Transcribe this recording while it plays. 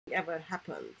ever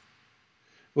happened.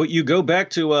 Well, you go back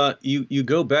to you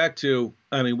go back to,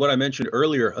 I mean, what I mentioned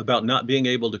earlier about not being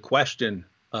able to question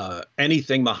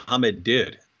anything Muhammad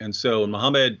did. And so when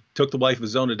Muhammad took the wife of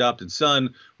his own adopted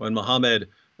son, when Muhammad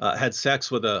had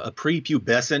sex with a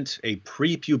prepubescent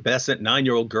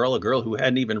 9-year-old girl, a girl who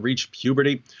hadn't even reached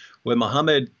puberty, when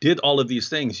Muhammad did all of these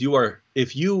things,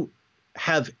 if you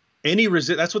have any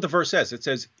that's what the verse says. It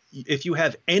says, if you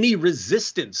have any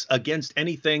resistance against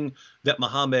anything that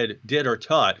Muhammad did or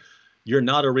taught, you're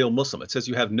not a real Muslim. It says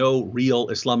you have no real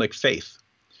Islamic faith.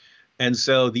 And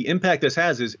so the impact this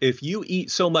has is if you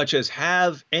eat so much as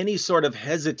have any sort of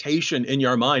hesitation in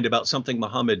your mind about something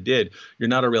Muhammad did, you're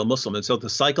not a real Muslim. And so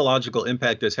the psychological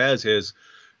impact this has is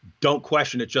don't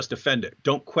question it, just defend it.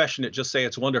 Don't question it, just say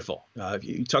it's wonderful. If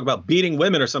you talk about beating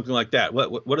women or something like that,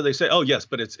 what do they say? Oh, yes,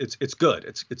 but it's good.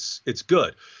 It's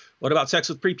good. What about sex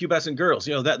with prepubescent girls?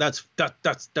 You know,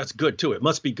 that's good too. It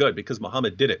must be good because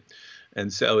Muhammad did it.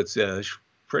 And so it's a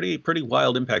pretty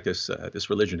wild impact this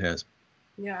religion has.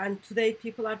 Yeah, and today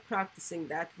people are practicing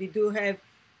that. We do have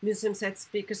Muslims that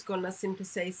speakers gonna simply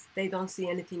say they don't see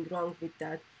anything wrong with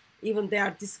that. Even they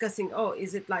are discussing, oh,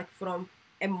 is it like from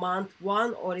a month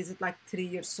one, or is it like 3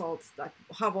 years old? Like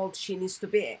how old she needs to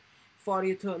be for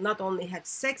you to not only have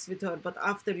sex with her, but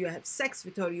after you have sex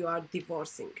with her, you are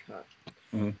divorcing her.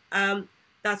 Mm-hmm.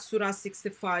 That's Surah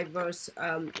 65, verse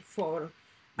 4.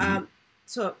 Mm-hmm.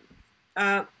 So,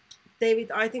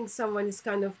 David, I think someone is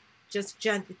kind of just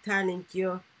gently telling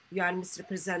you are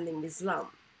misrepresenting Islam.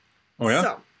 Oh, yeah?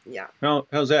 So, yeah.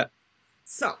 How's that?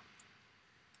 So.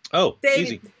 Oh,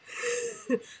 David,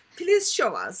 easy. Please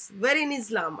show us where in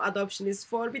Islam adoption is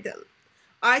forbidden.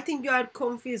 I think you are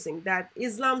confusing that.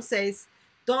 Islam says,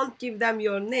 don't give them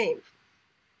your name.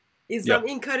 Islam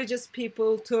encourages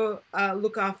people to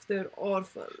look after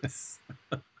orphans.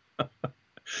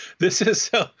 This is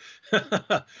so...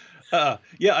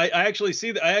 yeah, I actually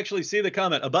see the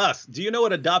comment. Abbas, do you know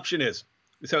what adoption is?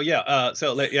 So yeah,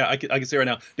 I can see right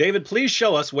now. David, please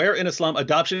show us where in Islam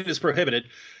adoption is prohibited.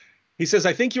 He says,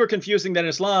 I think you are confusing that in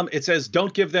Islam it says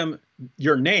don't give them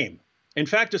your name. In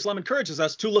fact, Islam encourages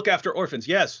us to look after orphans.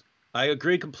 Yes, I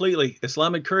agree completely.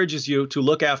 Islam encourages you to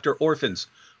look after orphans.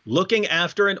 Looking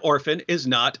after an orphan is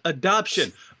not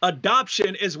adoption.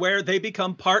 Adoption is where they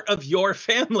become part of your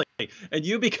family and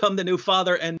you become the new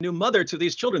father and new mother to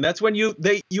these children. That's when you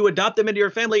adopt them into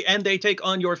your family and they take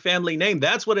on your family name.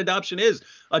 That's what adoption is.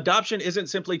 Adoption isn't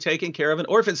simply taking care of an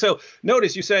orphan. So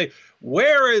notice you say,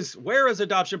 where is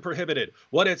adoption prohibited?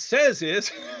 What it says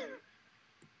is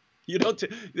you don't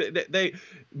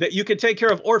that you can take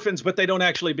care of orphans, but they don't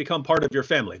actually become part of your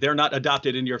family. They're not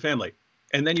adopted into your family.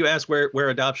 And then you ask where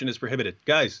adoption is prohibited.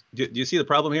 Guys, do you see the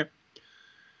problem here?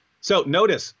 So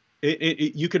notice,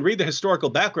 you can read the historical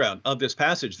background of this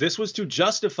passage. This was to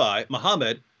justify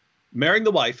Muhammad marrying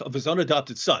the wife of his own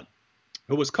adopted son,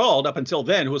 who was called, up until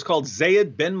then, who was called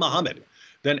Zayd bin Muhammad.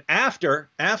 Then after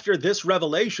this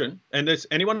revelation, and this,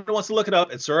 anyone who wants to look it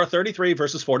up, it's Surah 33,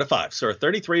 verses 4 to 5. Surah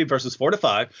 33, verses 4 to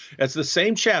 5. That's the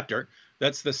same chapter.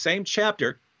 That's the same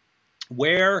chapter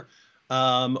where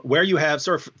you have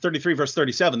Surah 33, verse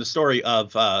 37, the story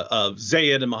of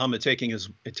Zayd and Muhammad taking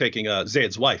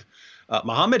Zayd's wife.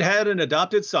 Muhammad had an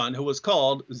adopted son who was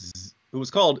called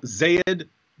Zayd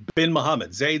bin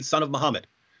Muhammad, Zayd, son of Muhammad.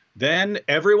 Then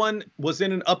everyone was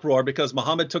in an uproar because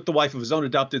Muhammad took the wife of his own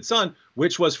adopted son,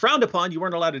 which was frowned upon. You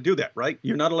weren't allowed to do that, right?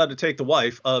 You're not allowed to take the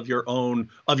wife of your own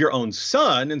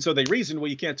son. And so they reasoned, well,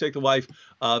 you can't take the wife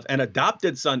of an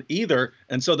adopted son either.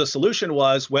 And so the solution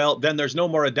was, well, then there's no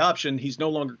more adoption. He's no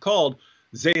longer called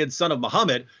Zayd, son of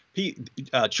Muhammad.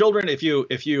 Children, if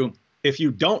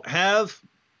you don't have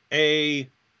a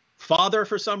father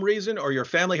for some reason, or your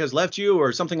family has left you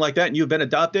or something like that, and you've been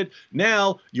adopted,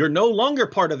 now you're no longer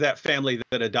part of that family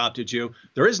that adopted you.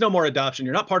 There is no more adoption.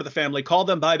 You're not part of the family. Call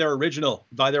them by their original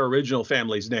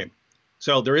family's name.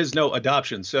 So there is no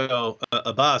adoption. So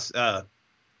Abbas,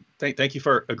 thank you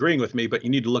for agreeing with me, but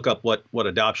you need to look up what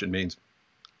adoption means.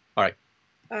 All right.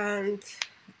 And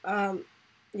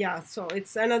yeah, so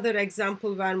it's another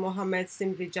example where Muhammad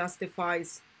simply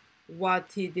justifies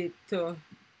what he did to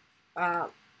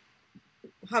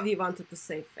how he wanted to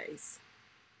save face.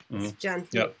 It's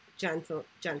gentle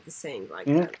saying like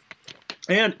that.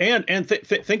 And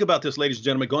think about this, ladies and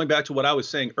gentlemen, going back to what I was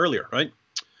saying earlier, right?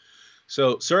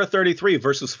 So Surah 33,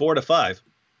 verses 4 to 5,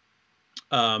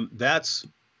 that's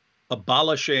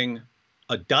abolishing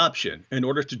adoption in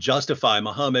order to justify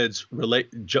Muhammad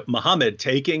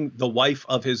taking the wife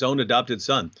of his own adopted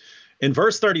son. In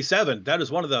verse 37, that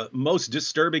is one of the most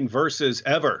disturbing verses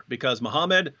ever, because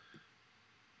Muhammad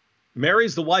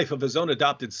marries the wife of his own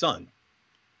adopted son.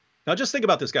 Now just think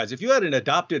about this, guys. If you had an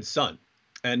adopted son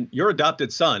and your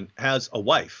adopted son has a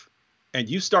wife and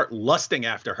you start lusting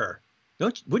after her,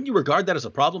 wouldn't you regard that as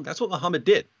a problem? That's what Muhammad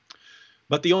did.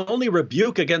 But the only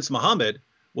rebuke against Muhammad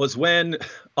was when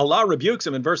Allah rebukes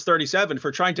him in verse 37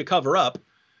 for trying to cover up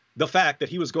the fact that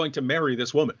he was going to marry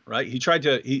this woman, right?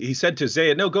 He said to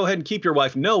Zayd, no, go ahead and keep your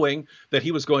wife, knowing that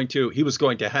he was going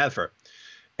to have her.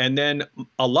 And then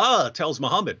Allah tells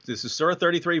Muhammad, this is Surah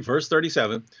 33, verse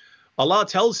 37, Allah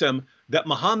tells him that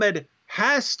Muhammad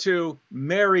has to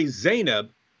marry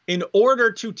Zainab in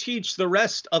order to teach the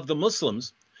rest of the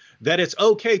Muslims that it's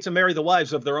okay to marry the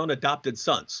wives of their own adopted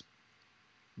sons.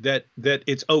 That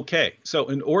it's okay. So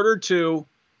in order to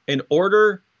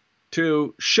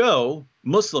show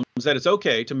Muslims that it's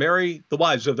okay to marry the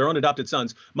wives of their own adopted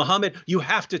sons, Muhammad, you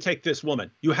have to take this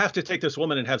woman. You have to take this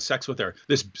woman and have sex with her.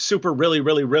 This super, really,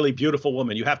 really, really beautiful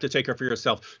woman. You have to take her for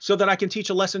yourself so that I can teach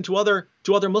a lesson to other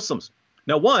Muslims.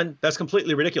 Now, one, that's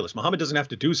completely ridiculous. Muhammad doesn't have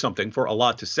to do something for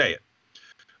Allah to say it.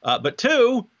 But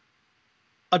two,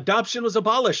 adoption was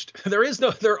abolished.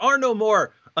 There are no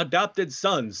more adopted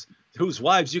sons whose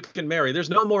wives you can marry. There's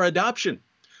no more adoption.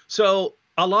 So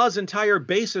Allah's entire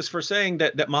basis for saying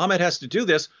that Muhammad has to do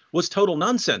this was total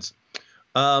nonsense.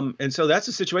 And so that's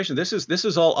the situation. This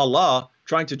is all Allah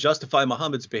trying to justify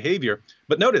Muhammad's behavior.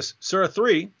 But notice Surah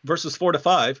 3, verses 4 to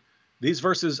 5, these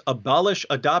verses abolish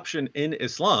adoption in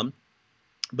Islam.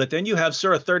 But then you have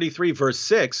Surah 33, verse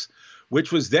 6,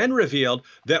 which was then revealed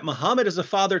that Muhammad is a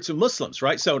father to Muslims,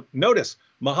 right? So notice,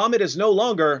 Muhammad is no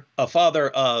longer a father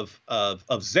of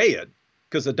Zayd,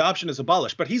 because adoption is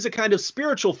abolished, but he's a kind of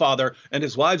spiritual father and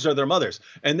his wives are their mothers.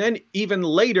 And then even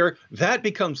later, that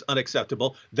becomes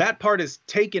unacceptable. That part is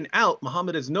taken out.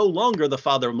 Muhammad is no longer the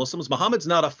father of Muslims. Muhammad's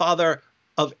not a father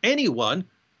of anyone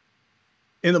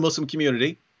in the Muslim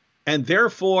community, and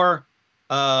therefore,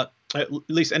 at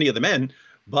least any of the men,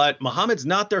 but Muhammad's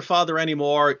not their father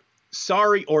anymore.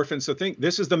 Sorry, orphans. So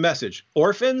this is the message.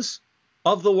 Orphans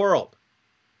of the world.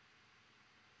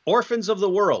 Orphans of the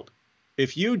world.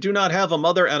 If you do not have a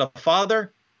mother and a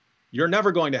father, you're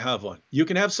never going to have one. You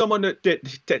can have someone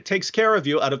that takes care of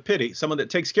you out of pity, someone that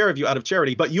takes care of you out of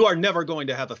charity, but you are never going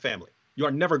to have a family. You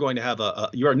are never going to have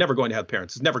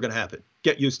parents. It's never going to happen.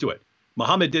 Get used to it.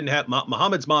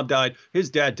 Muhammad's mom died. His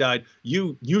dad died.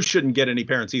 You shouldn't get any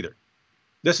parents either.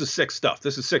 This is sick stuff.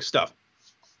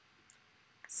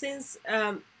 Since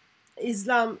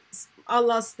Islam,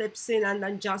 Allah steps in and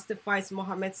then justifies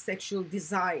Muhammad's sexual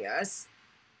desires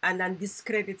and then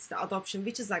discredits the adoption,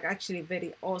 which is like actually a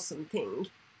very awesome thing.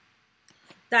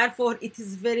 Therefore, it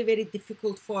is very, very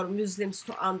difficult for Muslims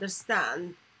to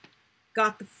understand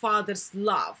God the Father's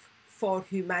love for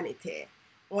humanity,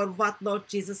 or what Lord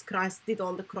Jesus Christ did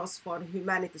on the cross for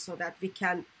humanity, so that we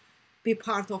can be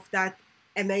part of that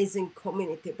amazing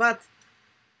community. But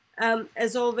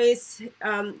as always,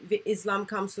 Islam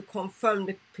comes to confirm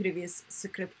the previous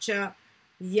scripture,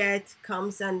 yet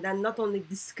comes and then not only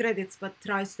discredits but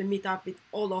tries to meet up with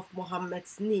all of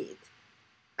Muhammad's need.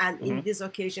 And in this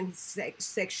occasion, his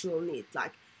sexual need.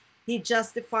 Like, he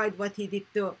justified what he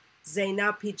did to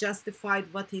Zainab, he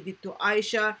justified what he did to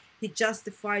Aisha, he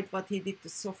justified what he did to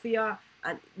Sophia,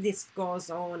 and list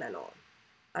goes on and on.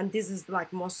 And this is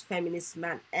like most feminist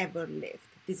man ever lived.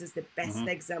 This is the best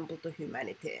example to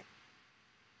humanity.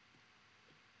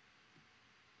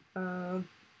 There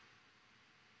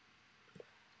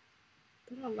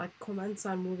are like comments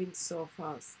are moving so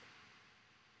fast.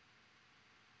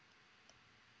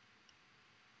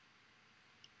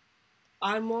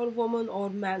 Are more women or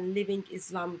men living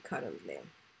Islam currently?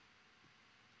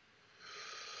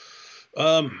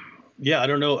 Yeah, I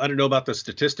don't know about the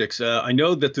statistics. I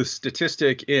know that the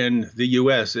statistic in the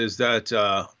U.S. is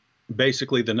that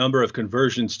basically the number of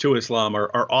conversions to Islam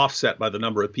are offset by the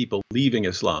number of people leaving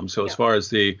Islam. So as far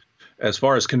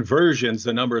as conversions,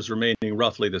 the number is remaining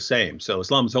roughly the same. So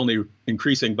Islam is only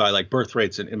increasing by like birth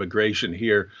rates and immigration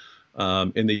here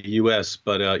in the U.S.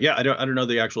 But yeah, I don't know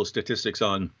the actual statistics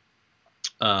on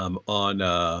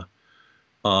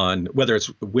whether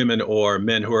it's women or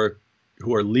men who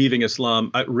are leaving Islam.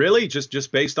 Really,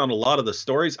 just based on a lot of the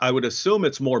stories, I would assume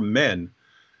it's more men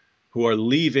who are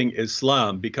leaving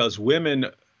Islam, because women,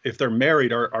 if they're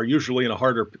married, are usually in a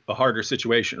harder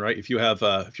situation, right? If you're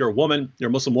a woman, you're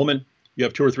a Muslim woman, you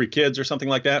have 2 or 3 kids or something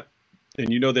like that,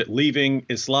 and you know that leaving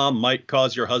Islam might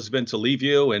cause your husband to leave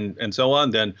you and so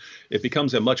on, then it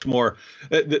becomes a much more,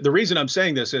 the reason I'm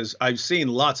saying this is I've seen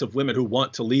lots of women who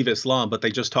want to leave Islam, but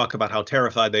they just talk about how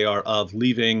terrified they are of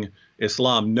leaving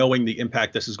Islam, knowing the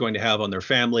impact this is going to have on their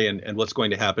family and what's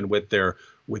going to happen with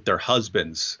their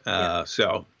husbands.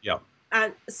 So, yeah.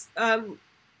 And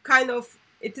kind of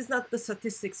it is not the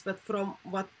statistics, but from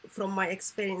my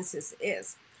experiences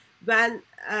is when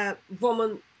a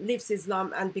woman leaves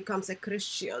Islam and becomes a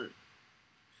Christian,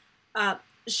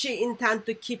 she intends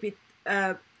to keep it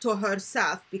to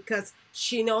herself because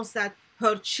she knows that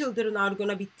her children are going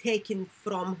to be taken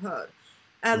from her.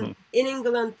 In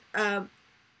England,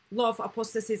 law of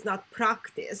apostasy is not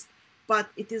practiced, but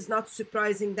it is not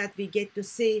surprising that we get to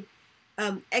see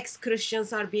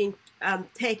ex-Christians are being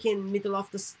taken middle of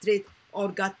the street or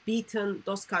got beaten,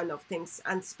 those kind of things.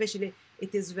 And especially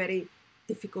it is very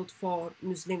difficult for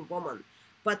Muslim women.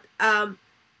 But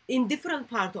in different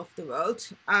parts of the world,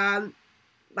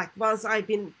 like once I've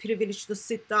been privileged to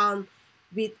sit down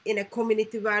in a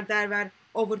community where there were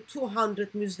over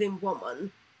 200 Muslim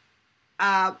women.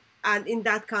 And in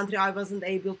that country, I wasn't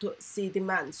able to see the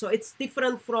men. So it's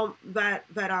different from where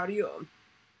are you?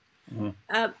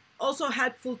 Also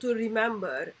helpful to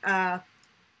remember,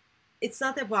 it's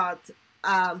not about,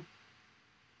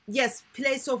 yes,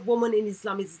 place of woman in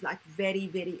Islam is like very,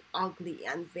 very ugly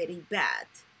and very bad.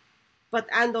 But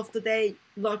end of the day,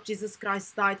 Lord Jesus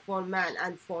Christ died for man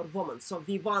and for woman. So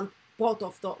we want both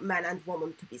of the man and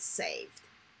woman to be saved.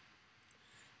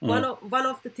 One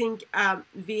of the things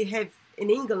we have in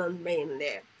England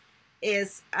mainly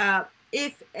is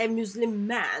if a Muslim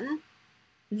man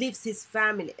leaves his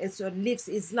family, so leaves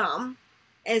Islam,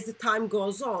 as the time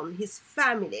goes on, his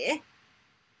family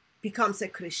becomes a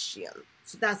Christian.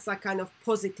 So that's a kind of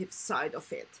positive side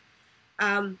of it.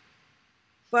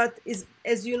 But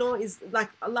as you know, is like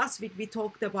last week we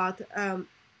talked about,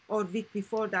 or week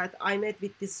before that, I met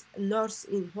with this nurse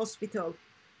in hospital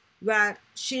where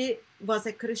she was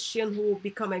a Christian who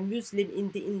became a Muslim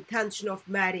in the intention of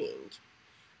marrying.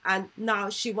 And now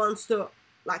she wants to,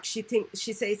 like she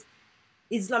says,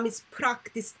 Islam is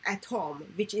practiced at home,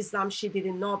 which Islam she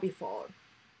didn't know before.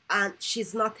 And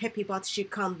she's not happy, but she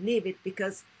can't leave it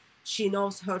because she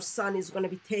knows her son is going to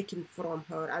be taken from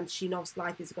her and she knows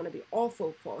life is going to be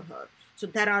awful for her. So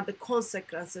there are the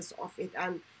consequences of it.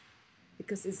 And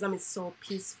because Islam is so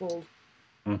peaceful,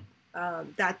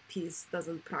 that peace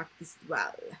doesn't practice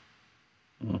well.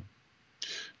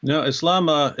 No,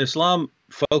 Islam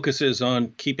focuses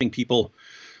on keeping people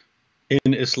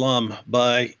in Islam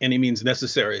by any means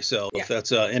necessary. So if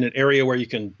that's in an area where you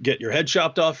can get your head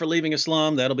chopped off for leaving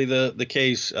Islam, that'll be the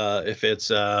case. If it's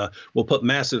we'll put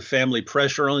massive family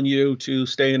pressure on you to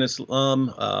stay in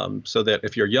Islam, so that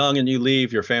if you're young and you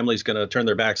leave, your family's going to turn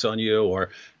their backs on you.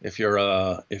 Or if you're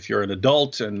an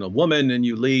adult and a woman and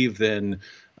you leave, then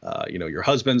your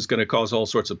husband's going to cause all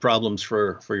sorts of problems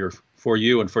for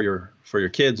you and for your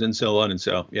kids and so on. And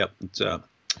so, it's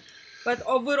But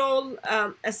overall,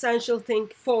 essential thing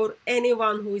for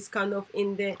anyone who is kind of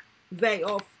in the way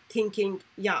of thinking,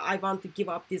 I want to give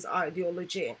up this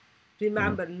ideology.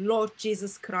 Remember, Lord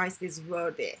Jesus Christ is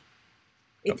worthy.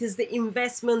 It is the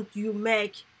investment you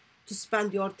make to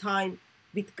spend your time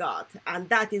with God, and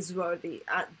that is worthy.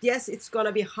 Yes, it's going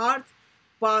to be hard,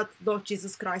 but Lord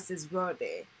Jesus Christ is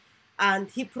worthy. And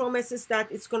he promises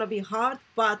that it's going to be hard,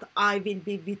 but I will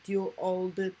be with you all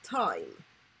the time.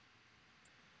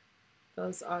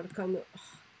 Those are kind of,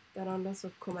 there are lots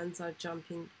of comments are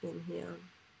jumping in here.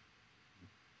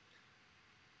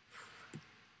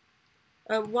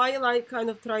 While I kind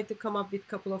of try to come up with a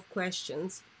couple of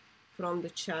questions from the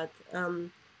chat,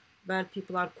 where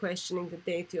people are questioning the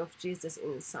deity of Jesus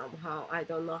in somehow. I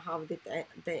don't know how did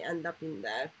they end up in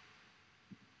there.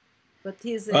 But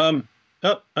he's I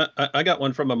got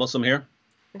one from a Muslim here.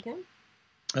 Okay.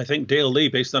 I think Dale Lee,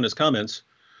 based on his comments,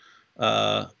 is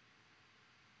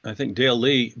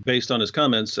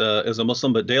a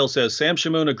Muslim, but Dale says, Sam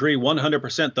Shamoon agree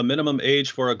 100% the minimum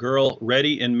age for a girl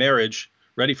ready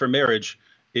for marriage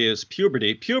is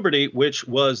puberty. Puberty, which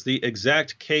was the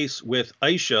exact case with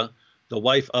Aisha, the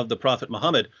wife of the Prophet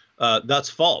Muhammad. That's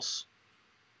false.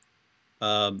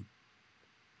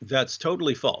 That's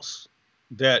totally false.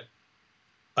 That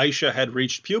Aisha had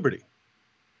reached puberty.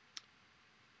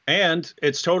 And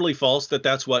it's totally false that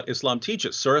that's what Islam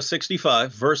teaches. Surah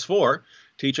 65, verse 4,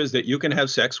 teaches that you can have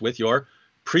sex with your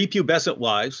prepubescent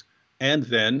wives and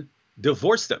then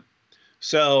divorce them.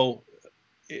 So,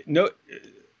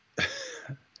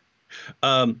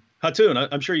 Hatun,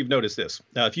 I'm sure you've noticed this.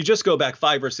 If you just go back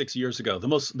 5 or 6 years ago, the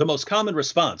most common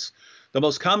response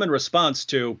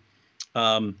to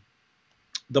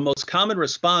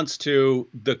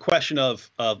the question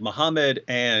of Muhammad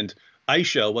and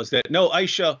Aisha was that no,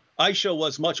 Aisha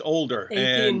was much older 18.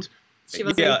 and she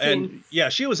was 18.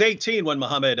 She was 18 when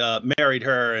Muhammad married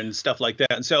her and stuff like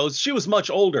that, and so she was much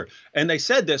older. And they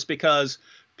said this because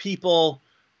people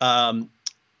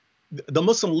the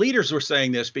Muslim leaders were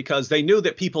saying this because they knew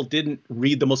that people didn't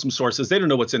read the Muslim sources. They don't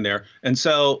know what's in there. And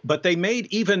so, but they made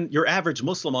even your average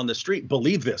Muslim on the street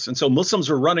believe this. And so Muslims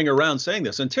were running around saying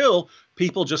this until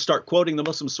people just start quoting the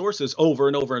Muslim sources over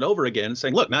and over and over again,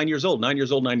 saying, look, 9 years old, 9 years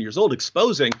old, 9 years old,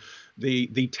 exposing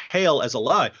the tale as a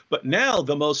lie. But now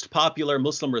the most popular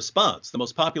Muslim response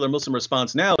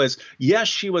now is, yes,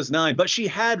 she was 9, but she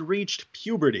had reached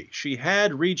puberty. She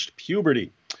had reached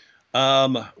puberty.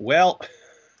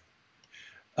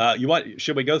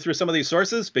 Should we go through some of these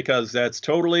sources? Because that's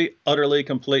totally, utterly,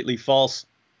 completely false.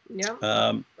 Yeah.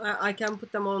 I can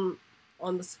put them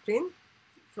on the screen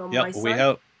from my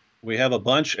side. We have a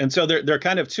bunch. And so there are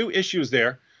kind of two issues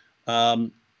there.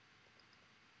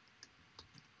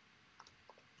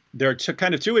 There are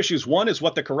kind of two issues. One is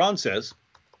what the Quran says.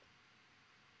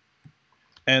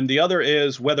 And the other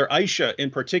is whether Aisha in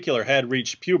particular had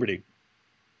reached puberty.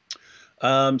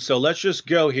 So let's just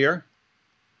go here.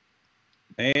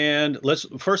 And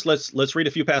let's read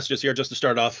a few passages here just to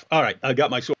start off. All right, I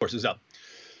got my sources up.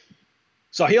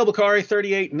 Sahih al-Bukhari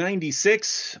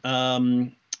 3896.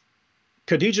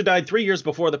 Khadijah died 3 years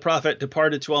before the Prophet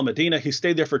departed to Al-Madinah. He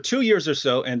stayed there for 2 years or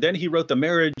so, and then he wrote the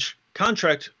marriage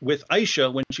contract with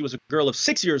Aisha when she was a girl of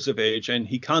 6 years of age, and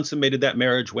he consummated that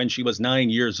marriage when she was 9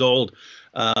 years old.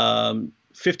 Sahih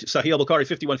al-Bukhari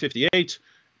 5158.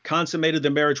 Consummated the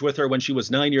marriage with her when she was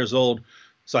 9 years old.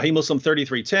 Sahih Muslim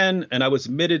 3310, and I was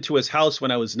admitted to his house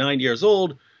when I was 9 years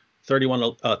old.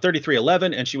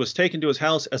 3311, and she was taken to his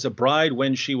house as a bride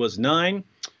when she was 9.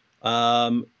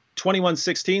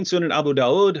 2116, Sunan Abu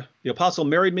Dawud, the apostle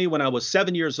married me when I was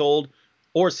 7 years old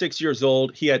or 6 years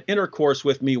old. He had intercourse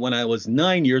with me when I was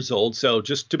 9 years old. So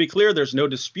just to be clear, there's no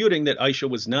disputing that Aisha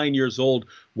was 9 years old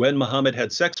when Muhammad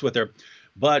had sex with her.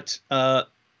 But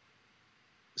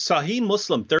Sahih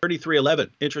Muslim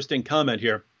 3311, interesting comment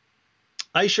here.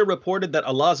 Aisha reported that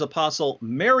Allah's apostle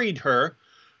married her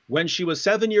when she was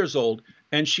 7 years old,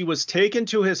 and she was taken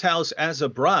to his house as a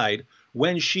bride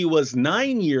when she was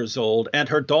 9 years old, and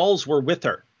her dolls were with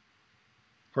her.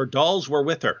 Her dolls were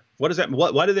with her. What does that mean?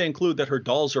 Why do they include that her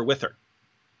dolls are with her?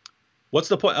 What's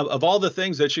the point of all the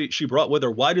things that she brought with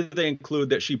her? Why do they include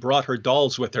that she brought her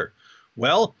dolls with her?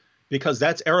 Well, because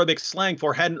that's Arabic slang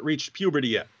for hadn't reached puberty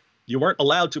yet. You weren't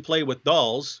allowed to play with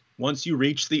dolls once you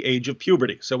reached the age of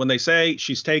puberty. So when they say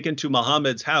she's taken to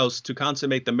Muhammad's house to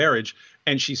consummate the marriage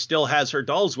and she still has her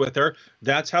dolls with her,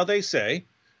 that's how they say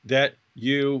that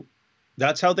you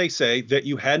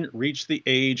hadn't reached the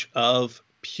age of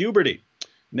puberty.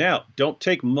 Now, don't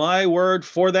take my word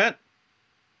for that.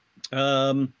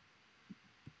 So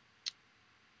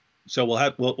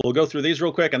we'll go through these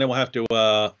real quick, and then we'll have to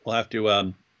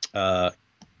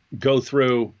go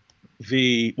through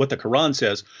what the Quran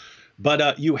says.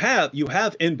 But you have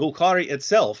in Bukhari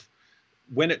itself,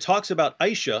 when it talks about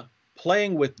Aisha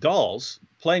playing with dolls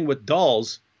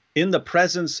in the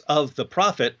presence of the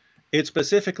Prophet, it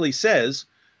specifically says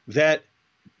that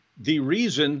the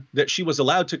reason that she was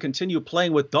allowed to continue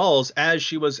playing with dolls as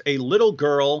she was a little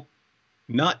girl,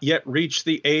 not yet reached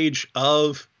the age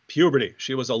of puberty.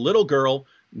 She was a little girl,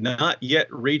 not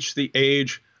yet reached the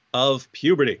age of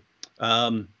puberty.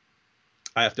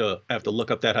 I have to look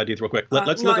up that hadith real quick.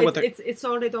 Let's look at what it's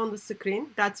already on the screen.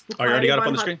 That's Bukhari. Oh, you already got it up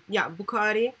on the screen? Yeah,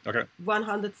 Bukhari. Okay.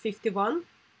 151.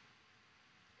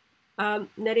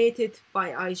 Narrated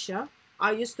by Aisha.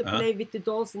 I used to play with the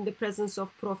dolls in the presence of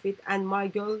Prophet, and my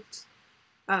girlfriends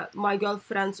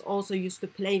also used to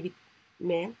play with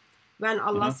me. When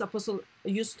Allah's apostle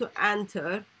used to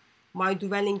enter my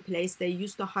dwelling place, they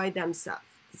used to hide themselves.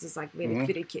 This is like very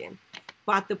freaky.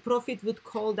 But the Prophet would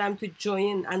call them to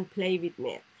join and play with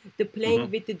me. The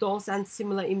playing with the dolls and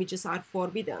similar images are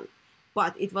forbidden.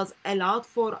 But it was allowed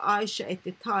for Aisha at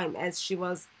the time, as she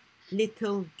was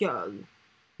little girl,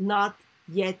 not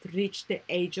yet reached the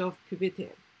age of puberty.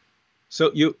 So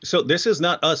this is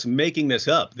not us making this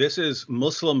up. This is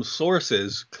Muslim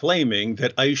sources claiming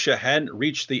that Aisha hadn't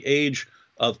reached the age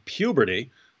of puberty.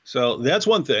 So that's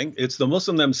one thing. It's the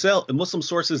Muslim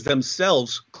sources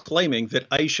themselves claiming that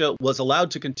Aisha was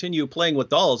allowed to continue playing with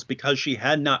dolls because she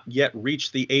had not yet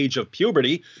reached the age of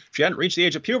puberty. If she hadn't reached the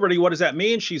age of puberty, what does that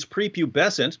mean? She's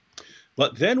prepubescent.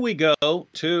 But then we go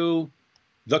to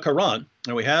the Quran,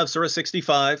 and we have Surah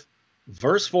 65,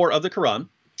 verse 4 of the Quran.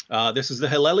 This is the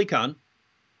Hilali Khan.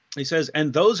 He says,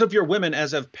 and those of your women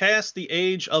as have passed the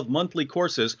age of monthly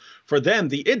courses, for them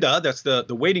the iddah, that's the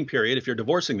waiting period if you're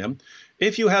divorcing them,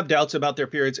 if you have doubts about their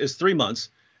periods, is 3 months.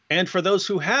 And for those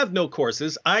who have no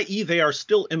courses, i.e. they are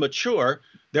still immature,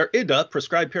 their iddah,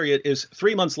 prescribed period, is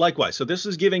 3 months likewise. So this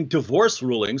is giving divorce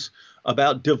rulings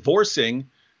about divorcing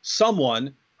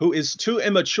someone who is too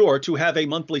immature to have a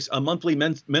monthly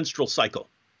menstrual cycle,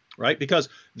 right? Because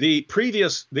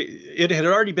it had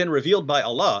already been revealed by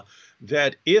Allah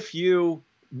that if you're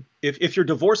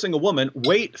divorcing a woman,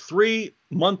 wait 3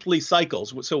 monthly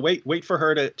cycles. So wait for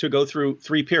her to go through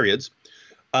 3 periods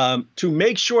to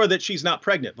make sure that she's not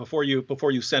pregnant before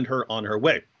you send her on her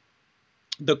way.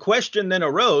 The question then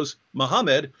arose,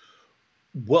 Muhammad,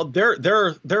 well, there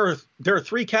are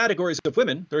 3 categories of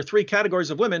women. There are 3 categories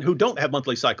of women who don't have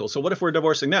monthly cycles. So what if we're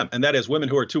divorcing them? And that is women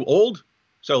who are too old.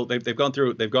 So they've gone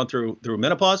through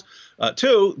menopause.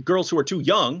 2, girls who are too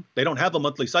young. They don't have a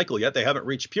monthly cycle yet. They haven't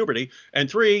reached puberty. And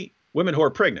 3, women who are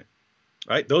pregnant.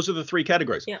 Right? Those are the 3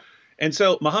 categories. Yeah. And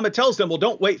so Muhammad tells them, well,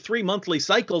 don't wait 3 monthly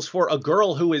cycles for a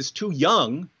girl who is too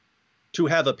young to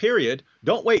have a period.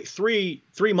 Don't wait three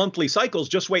monthly cycles.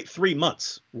 Just wait 3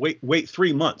 months. Wait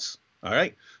 3 months. All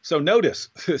right. So notice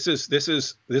this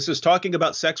is talking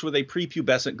about sex with a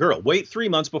prepubescent girl. Wait 3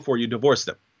 months before you divorce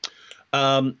them.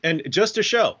 And just to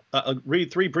show, I'll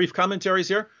read 3 brief commentaries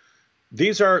here.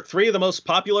 These are 3 of the most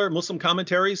popular Muslim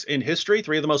commentaries in history,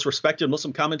 3 of the most respected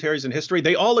Muslim commentaries in history.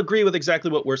 They all agree with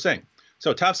exactly what we're saying.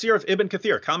 So Tafsir of Ibn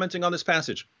Kathir, commenting on this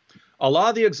passage.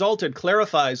 Allah the Exalted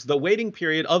clarifies the waiting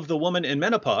period of the woman in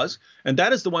menopause, and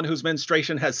that is the one whose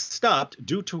menstruation has stopped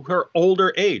due to her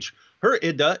older age. Her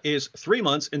iddah is 3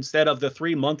 months instead of the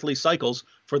 3 monthly cycles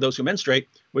for those who menstruate,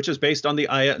 which is based on the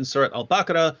ayah in Surah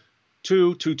Al-Baqarah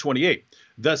 2:228.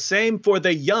 The same for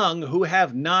the young who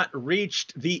have not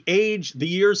reached the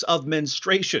years of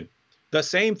menstruation. The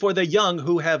same for the young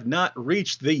who have not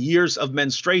reached the years of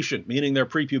menstruation, meaning they're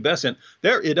prepubescent.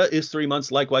 Their iddah is 3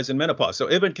 months, likewise in menopause.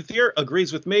 So Ibn Kathir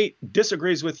agrees with me,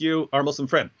 disagrees with you, our Muslim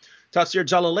friend. Tafsir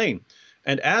Jalalain.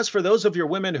 And as for those of your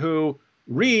women who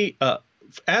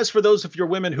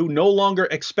no longer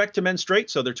expect to menstruate,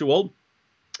 so they're too old,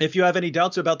 if you have any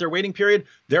doubts about their waiting period,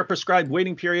 their prescribed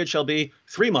waiting period shall be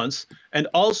 3 months. And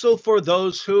also for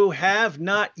those who have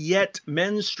not yet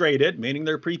menstruated, meaning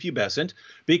they're prepubescent,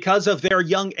 because of their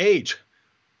young age.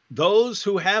 Those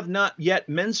who have not yet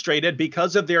menstruated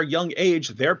because of their young age,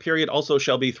 their period also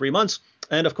shall be 3 months.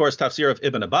 And of course, Tafsir of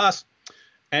Ibn Abbas.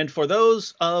 And for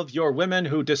those of your women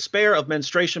who despair of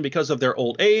menstruation because of their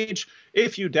old age,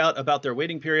 if you doubt about their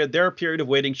waiting period, their period of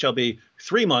waiting shall be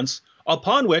 3 months,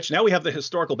 upon which, now we have the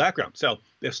historical background. So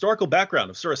the historical background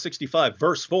of Surah 65,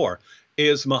 verse 4,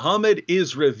 is Muhammad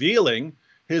is revealing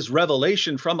his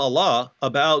revelation from Allah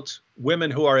about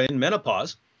women who are in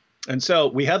menopause. And so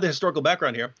we have the historical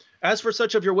background here. As for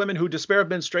such of your women who despair of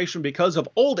menstruation because of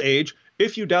old age,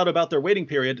 if you doubt about their waiting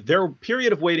period, their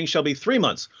period of waiting shall be 3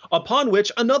 months. Upon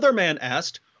which another man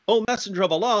asked, O Messenger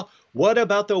of Allah, what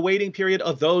about the waiting period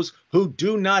of those who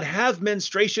do not have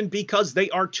menstruation because they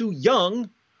are too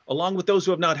young, along with those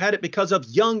who have not had it because of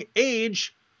young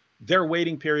age? Their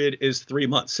waiting period is 3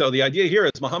 months. So the idea here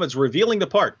is Muhammad's revealing the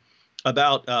part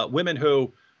about women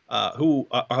who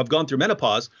have gone through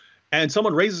menopause. And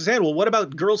someone raises his hand, well, what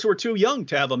about girls who are too young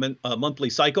to have a monthly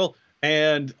cycle?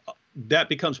 And that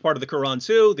becomes part of the Quran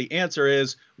too. The answer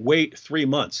is wait 3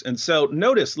 months. And so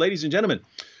notice, ladies and gentlemen,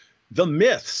 the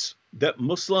myths that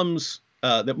Muslim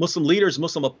leaders,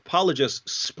 Muslim apologists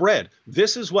spread.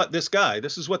 This is what this guy,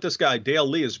 Dale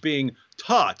Lee, is being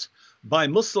taught by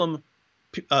Muslim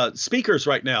speakers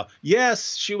right now.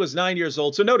 Yes, she was 9 years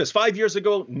old. So notice 5 years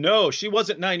ago, no, she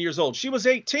wasn't 9 years old. She was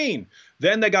 18.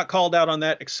 Then they got called out on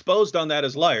that, exposed on that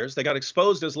as liars. They got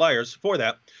exposed as liars for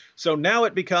that. So now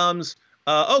it becomes,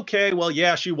 okay, well,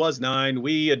 yeah, she was 9.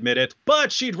 We admit it.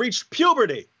 But she'd reached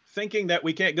puberty, thinking that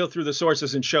we can't go through the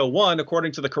sources and show, one,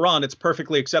 according to the Quran, it's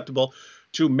perfectly acceptable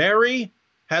to marry,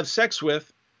 have sex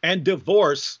with, and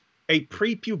divorce a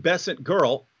prepubescent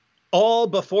girl all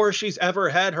before she's ever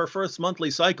had her first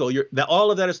monthly cycle. All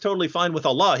of that is totally fine with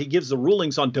Allah. He gives the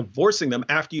rulings on divorcing them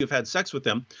after you've had sex with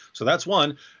them. So that's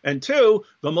one. And two,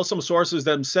 the Muslim sources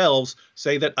themselves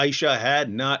say that Aisha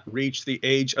had not reached the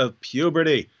age of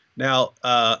puberty. Now,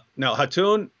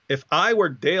 Hatun, if I were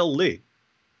Dale Lee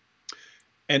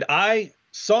and I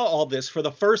saw all this for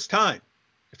the first time,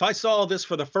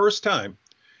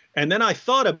 and then I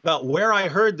thought about where I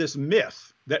heard this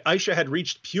myth that Aisha had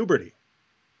reached puberty,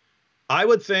 I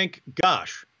would think,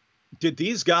 gosh, did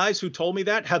these guys who told me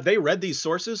that, have they read these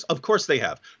sources? Of course they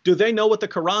have. Do they know what the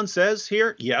Quran says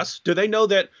here? Yes. Do they know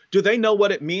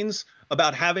what it means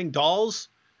about having dolls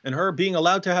and her being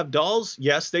allowed to have dolls?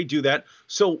 Yes, they do that.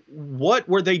 So what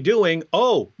were they doing?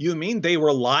 Oh, you mean they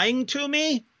were lying to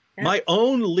me? My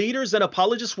own leaders and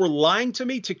apologists were lying to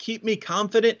me to keep me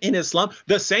confident in Islam.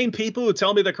 The same people who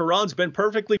tell me the Quran's been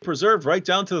perfectly preserved right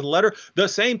down to the letter. The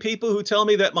same people who tell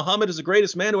me that Muhammad is the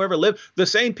greatest man who ever lived. The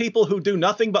same people who do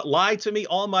nothing but lie to me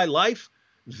all my life.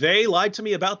 they lied to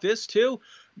me about this too.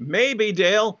 Maybe,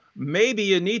 Dale, maybe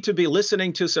you need to be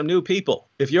listening to some new people.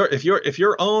 If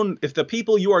the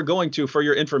people you are going to for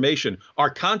your information are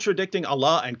contradicting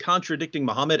Allah and contradicting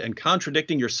Muhammad and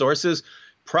contradicting your sources,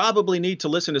 probably need to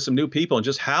listen to some new people. And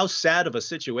just how sad of a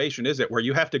situation is it where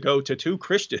you have to go to two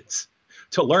Christians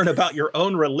to learn about your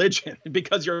own religion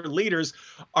because your leaders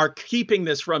are keeping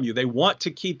this from you. They want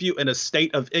to keep you in a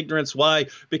state of ignorance. Why?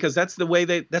 Because that's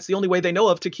the only way they know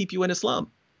of to keep you in Islam.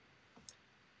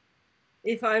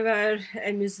 If I were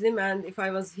a Muslim and if I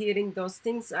was hearing those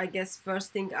things, I guess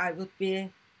first thing I would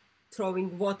be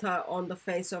throwing water on the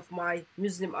face of my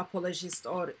Muslim apologist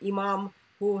or imam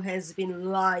who has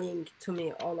been lying to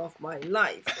me all of my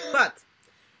life. But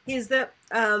here's the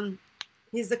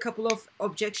couple of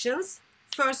objections.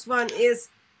 First one is,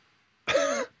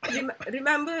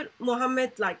 remember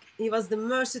Muhammad, like he was the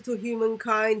mercy to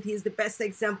humankind. He's the best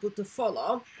example to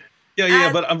follow.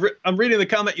 Yeah, but I'm reading the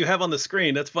comment you have on the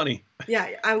screen. That's funny. Yeah,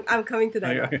 I'm coming to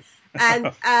that.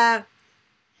 And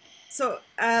so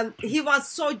he was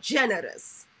so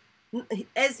generous.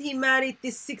 As he married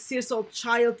this 6-year-old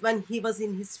child when he was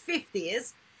in his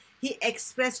 50s, he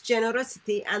expressed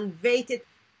generosity and waited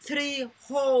 3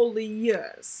 whole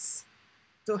years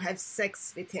to have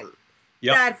sex with him.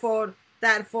 Yep.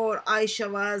 Therefore,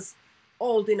 Aisha was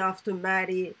old enough to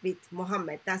marry with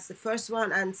Muhammad. That's the first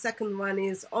one. And second one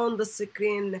is on the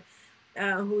screen,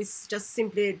 who is just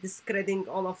simply discrediting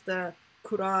all of the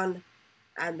Quran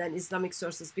and then Islamic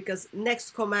sources. Because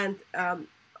next comment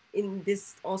in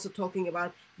this also talking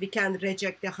about we can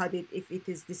reject the hadith if it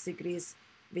is disagrees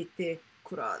with the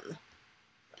Quran.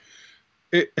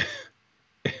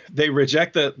 They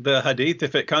reject the hadith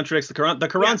if it contradicts the Quran. The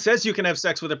Quran says you can have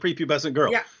sex with a prepubescent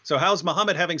girl. Yeah. So how's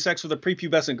Muhammad having sex with a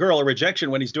prepubescent girl a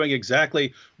rejection when he's doing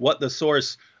exactly what the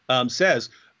source says?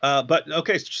 But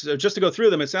okay, so just to go through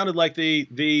them, it sounded like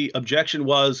the objection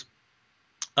was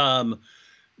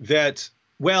that,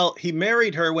 well, he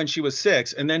married her when she was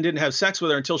 6 and then didn't have sex with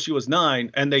her until she was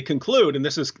 9, and they conclude, and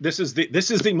this is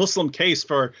the Muslim case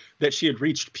for that she had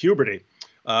reached puberty.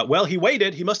 Well, he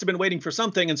waited. He must have been waiting for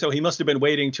something, and so he must have been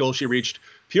waiting till she reached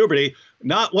puberty.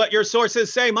 Not what your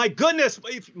sources say. My goodness,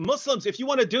 Muslims, if you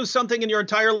want to do something in your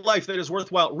entire life that is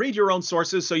worthwhile, read your own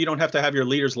sources so you don't have to have your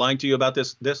leaders lying to you about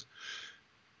this.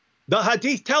 The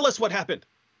hadith tell us what happened.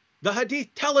 The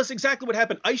hadith tell us exactly what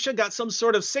happened. Aisha got some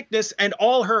sort of sickness, and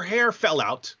all her hair fell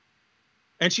out,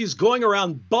 and she's going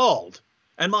around bald.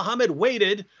 And Muhammad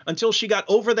waited until she got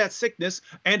over that sickness,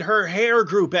 and her hair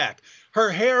grew back. Her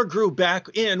hair grew back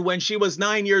in when she was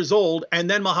 9 years old, and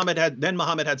then Muhammad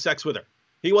had sex with her.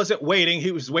 He wasn't waiting.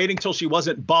 He was waiting till she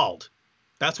wasn't bald.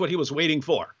 That's what he was waiting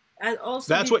for. And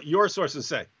also that's what your sources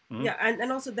say. Mm-hmm. Yeah,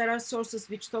 and also there are sources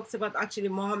which talks about actually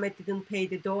Muhammad didn't pay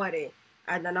the dowry,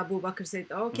 and then Abu Bakr said,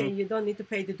 okay, you don't need to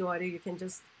pay the dowry. You can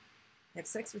just have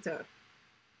sex with her.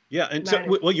 Yeah, and so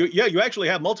well, you actually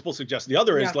have multiple suggestions. The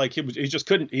other is like he just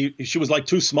couldn't. She was like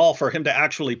too small for him to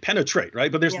actually penetrate, right?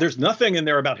 But there's nothing in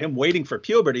there about him waiting for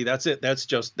puberty. That's it. That's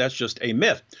just a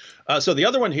myth. So the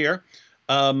other one here,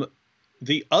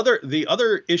 the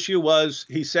other issue was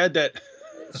he said that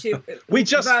we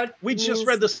just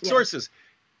read the sources.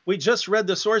 We just read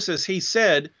the sources. He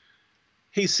said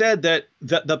that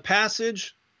the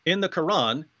passage in the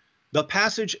Quran,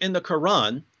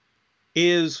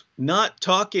 is not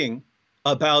talking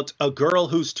about a girl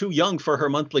who's too young for her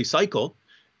monthly cycle.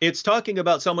 It's talking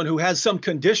about someone who has some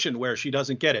condition where she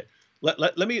doesn't get it.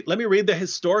 Let me read the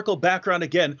historical background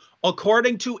again.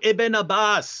 According to Ibn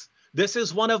Abbas, this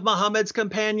is one of Muhammad's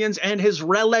companions and his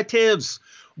relatives.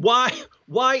 Why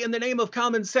in the name of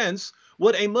common sense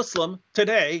would a Muslim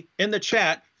today in the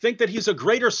chat think that he's a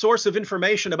greater source of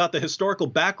information about the historical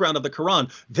background of the Quran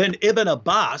than Ibn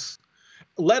Abbas,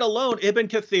 let alone Ibn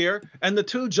Kathir and the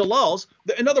two Jalals?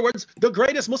 In other words, the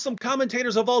greatest Muslim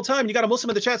commentators of all time. You got a Muslim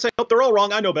in the chat saying, nope, they're all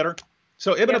wrong. I know better.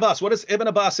 So Ibn Abbas, what does Ibn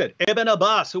Abbas said? Ibn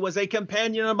Abbas, who was a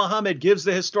companion of Muhammad, gives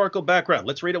the historical background.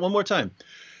 Let's read it one more time.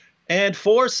 And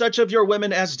for such of your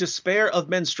women as despair of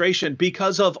menstruation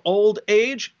because of old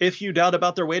age, if you doubt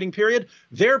about their waiting period,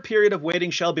 their period of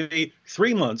waiting shall be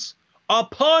 3 months,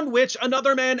 upon which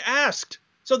another man asked.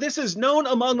 So this is known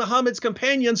among Muhammad's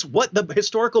companions what the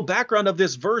historical background of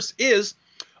this verse is,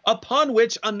 upon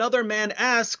which another man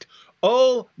asked,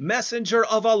 O Messenger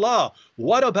of Allah,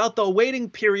 what about the waiting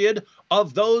period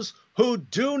of those who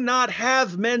do not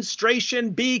have menstruation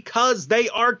because they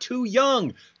are too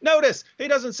young? Notice, he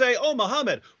doesn't say, oh,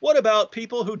 Muhammad, what about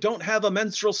people who don't have a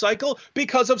menstrual cycle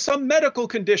because of some medical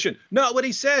condition? Not what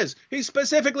he says. He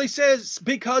specifically says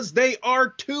because they are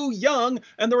too young,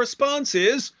 and the response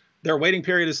is, their waiting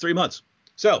period is 3 months.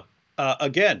 So,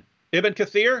 again, Ibn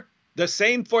Kathir, The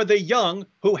same for the young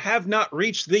who have not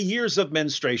reached the years of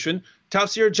menstruation.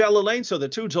 Tafsir Jalalain, so the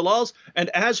two Jalals. And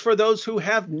as for those who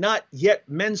have not yet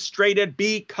menstruated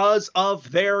because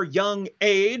of their young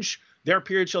age, their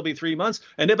period shall be 3 months.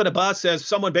 And Ibn Abbas says,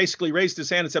 someone basically raised his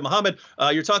hand and said, Muhammad,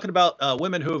 you're talking about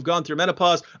women who have gone through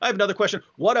menopause. I have another question.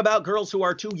 What about girls who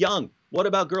are too young? What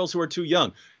about girls who are too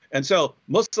young? And so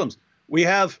Muslims, we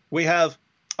have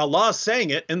Allah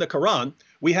saying it in the Quran.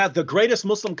 We have the greatest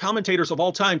Muslim commentators of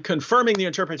all time confirming the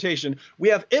interpretation. We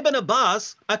have Ibn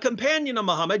Abbas, a companion of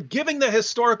Muhammad, giving the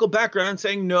historical background,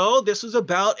 saying, no, this is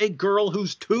about a girl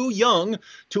who's too young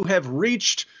to have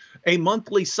reached a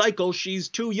monthly cycle. She's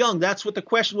too young. That's what the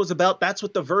question was about. That's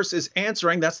what the verse is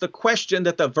answering. That's the question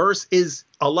that the verse is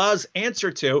Allah's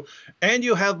answer to. And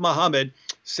you have Muhammad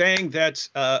saying that,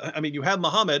 you have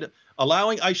Muhammad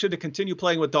allowing Aisha to continue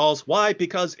playing with dolls. Why?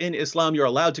 Because in Islam, you're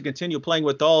allowed to continue playing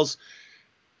with dolls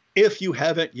if you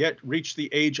haven't yet reached the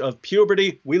age of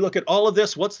puberty. We look at all of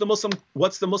this. What's the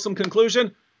Muslim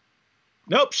conclusion?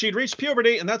 Nope, she'd reached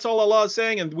puberty, and that's all Allah is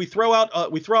saying. And we throw out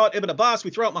Ibn Abbas,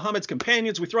 we throw out Muhammad's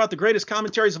companions, we throw out the greatest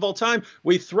commentaries of all time.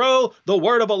 We throw the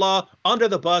word of Allah under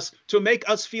the bus to make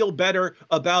us feel better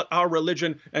about our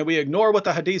religion, and we ignore what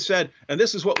the hadith said. And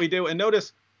this is what we do. And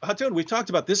notice, Hatun, we've talked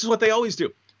about this is what they always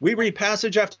do. We read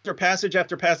passage after passage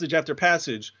after passage after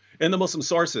passage in the Muslim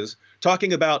sources,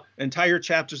 talking about entire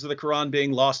chapters of the Quran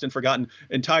being lost and forgotten,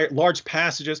 entire large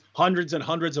passages, hundreds and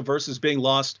hundreds of verses being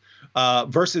lost,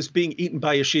 verses being eaten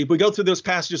by a sheep. We go through those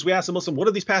passages. We ask the Muslim, what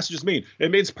do these passages mean? It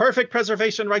means perfect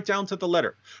preservation right down to the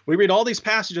letter. We read all these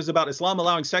passages about Islam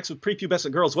allowing sex with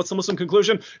prepubescent girls. What's the Muslim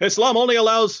conclusion? Islam only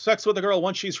allows sex with a girl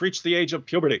once she's reached the age of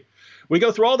puberty. We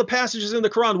go through all the passages in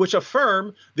the Quran which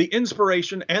affirm the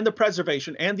inspiration and the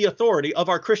preservation and the authority of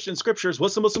our Christian scriptures.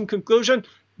 What's the Muslim conclusion?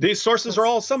 These sources are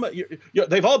all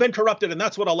they've all been corrupted, and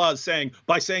that's what Allah is saying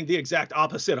by saying the exact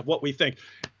opposite of what we think.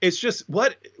 It's just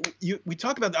what we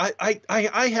talk about.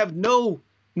 I have no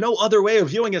other way of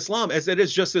viewing Islam as it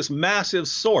is just this massive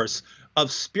source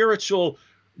of spiritual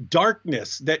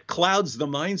darkness that clouds the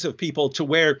minds of people to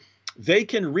where they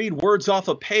can read words off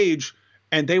a page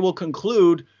and they will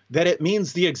conclude that it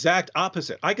means the exact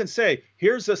opposite. I can say,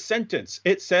 here's a sentence.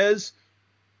 It says,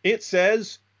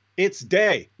 it's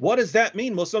day. What does that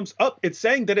mean, Muslims? Oh, it's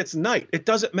saying that it's night. It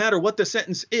doesn't matter what the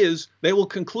sentence is. They will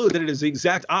conclude that it is the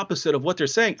exact opposite of what they're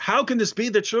saying. How can this be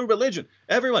the true religion?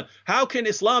 Everyone, how can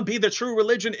Islam be the true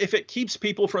religion if it keeps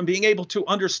people from being able to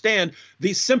understand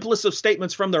the simplest of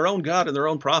statements from their own God and their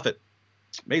own prophet?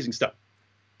 Amazing stuff.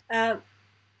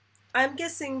 I'm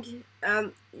guessing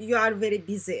you are very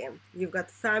busy. You've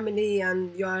got family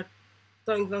and you are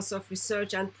doing lots of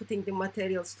research and putting the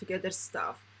materials together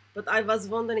stuff. But I was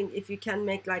wondering if you can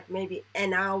make like maybe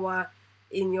an hour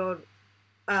in your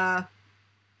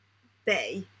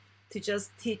day to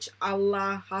just teach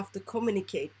Allah how to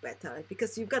communicate better,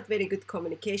 because you've got very good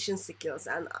communication skills,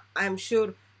 and I'm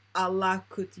sure Allah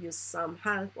could use some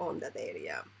help on that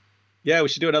area. Yeah, we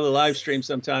should do another live stream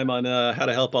sometime on how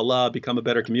to help Allah become a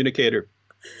better communicator.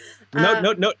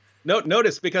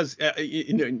 Notice, because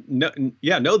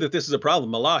know that this is a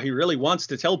problem. Allah, He really wants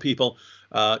to tell people,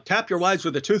 tap your wives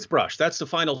with a toothbrush. That's the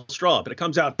final straw. But it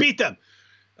comes out, beat them.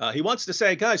 He wants to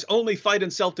say, guys, only fight in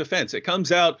self-defense. It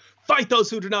comes out, fight those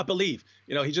who do not believe.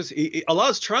 You know,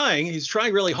 Allah's trying. He's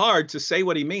trying really hard to say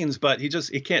what He means, but he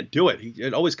can't do it.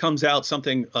 It always comes out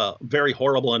something very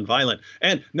horrible and violent.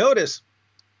 And notice,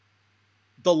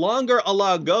 the longer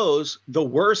Allah goes, the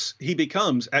worse He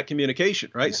becomes at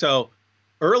communication, right? Yeah. So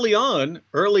early on,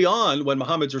 when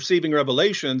Muhammad's receiving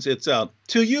revelations, it's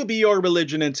to you be your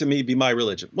religion and to me be my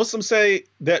religion. Muslims say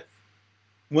that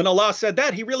when Allah said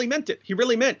that, He really meant it. He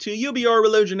really meant to you be your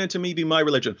religion and to me be my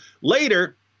religion.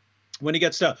 Later, when He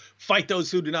gets to fight those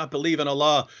who do not believe in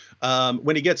Allah,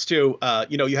 when He gets to,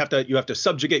 you have to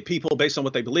subjugate people based on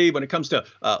what they believe. When it comes to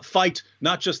fight,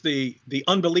 not just the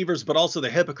unbelievers, but also the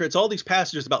hypocrites, all these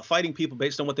passages about fighting people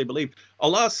based on what they believe.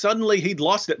 Allah suddenly, He'd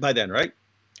lost it by then, right?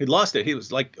 He'd lost it. He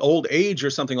was like old age or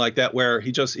something like that, where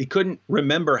he couldn't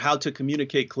remember how to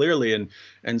communicate clearly.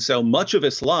 And so much of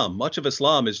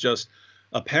Islam is just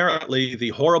apparently the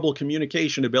horrible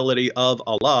communication ability of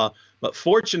Allah. But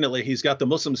fortunately, He's got the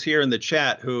Muslims here in the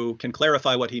chat who can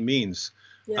clarify what He means.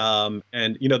 Yeah.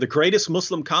 And, the greatest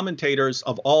Muslim commentators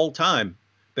of all time,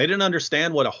 they didn't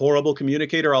understand what a horrible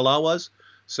communicator Allah was.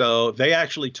 So they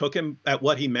actually took Him at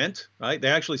what He meant, right? They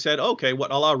actually said, okay,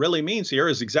 what Allah really means here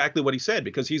is exactly what He said,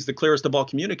 because He's the clearest of all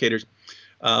communicators.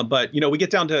 But, we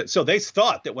get down to, so they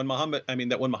thought that when Muhammad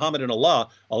and Allah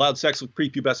allowed sex with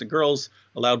prepubescent girls,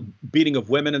 allowed beating of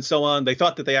women and so on, they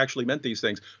thought that they actually meant these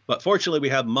things. But fortunately, we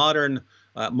have modern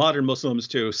modern Muslims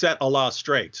to set Allah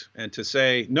straight and to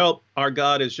say, nope, our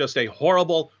God is just a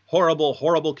horrible, horrible,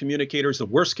 horrible communicator. He's the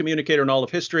worst communicator in all of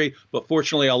history. But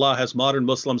fortunately, Allah has modern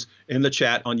Muslims in the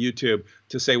chat on YouTube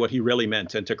to say what he really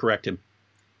meant and to correct him.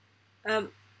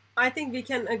 I think we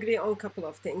can agree on a couple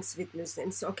of things with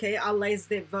Muslims. Okay, Allah is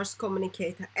the worst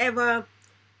communicator ever.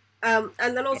 And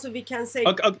then also we can say...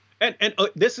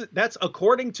 that's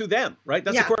according to them, right?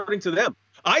 That's according to them.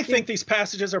 I think these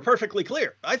passages are perfectly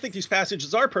clear. I think these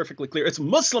passages are perfectly clear. It's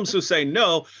Muslims who say,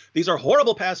 no, these are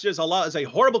horrible passages. Allah is a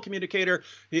horrible communicator.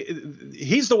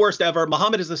 He's the worst ever.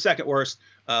 Muhammad is the second worst.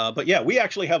 But yeah, we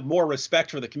actually have more respect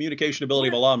for the communication ability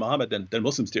of Allah and Muhammad than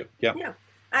Muslims do. Yeah. Yeah.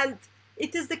 And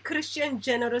it is the Christian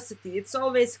generosity. It's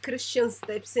always Christian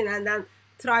steps in and then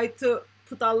try to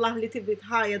put Allah a little bit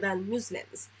higher than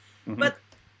Muslims. Mm-hmm. But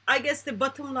I guess the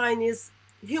bottom line is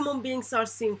human beings are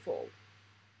sinful.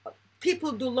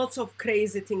 People do lots of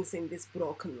crazy things in this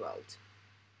broken world.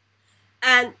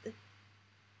 And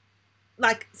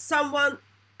like someone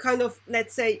kind of,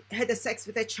 let's say, had a sex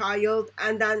with a child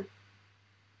and then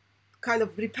kind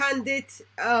of repented,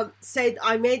 said,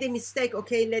 I made a mistake,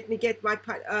 okay, let me get my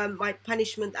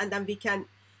punishment and then we can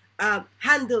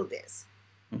handle this.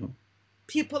 Mm-hmm.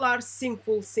 People are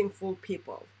sinful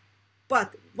people.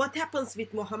 But what happens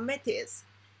with Muhammad is,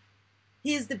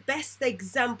 he is the best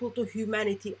example to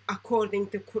humanity according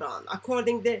to Quran,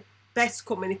 according to the best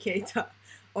communicator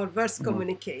or worst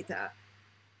communicator.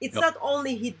 It's not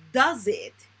only he does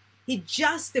it, he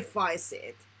justifies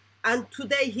it. And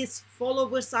today his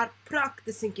followers are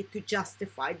practicing it to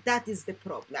justify. That is the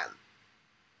problem.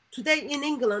 Today in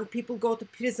England, people go to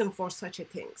prison for such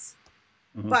things.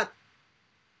 Mm-hmm. But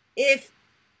if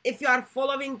you are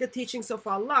following the teachings of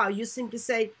Allah, you simply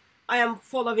say, I am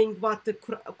following what the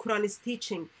Quran is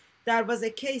teaching. There was a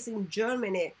case in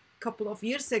Germany a couple of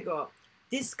years ago.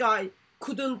 This guy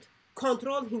couldn't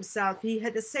control himself. He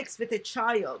had a sex with a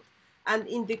child. And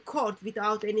in the court,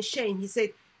 without any shame, he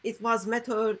said, it was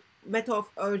matter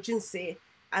of urgency.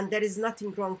 And there is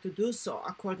nothing wrong to do so,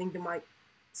 according to my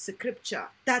scripture.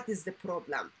 That is the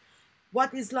problem.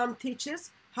 What Islam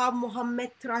teaches, how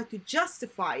Muhammad tried to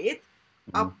justify it,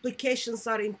 applications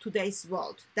are in today's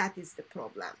world. That is the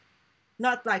problem.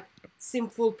 Not like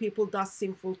sinful people do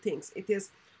sinful things. It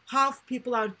is how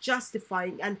people are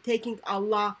justifying and taking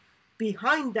Allah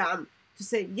behind them to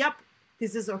say, yep,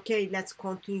 this is okay, let's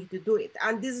continue to do it.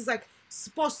 And this is like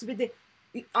supposed to be the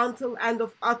until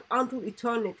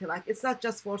eternity. Like it's not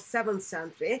just for 7th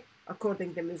century,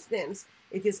 according to Muslims.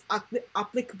 It is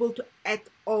applicable to at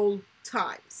all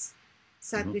times.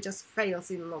 Sadly, just fails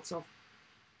in lots of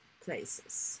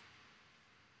places.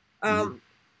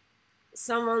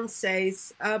 Someone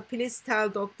says, please tell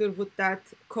Dr. Wood that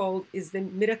code is the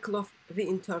miracle of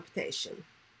reinterpretation.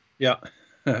 Yeah,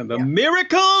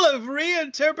 miracle of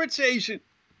reinterpretation.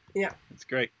 Yeah, that's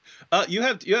great. You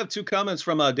have two comments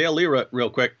from Dale Lee real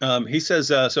quick. He says,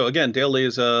 so again, Dale Lee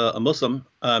is a Muslim.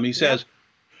 He says,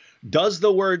 does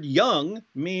the word young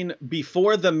mean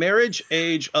before the marriage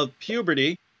age of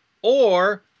puberty,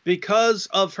 or because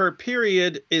of her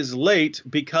period is late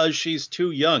because she's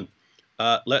too young?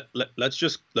 Let's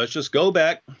just go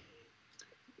back.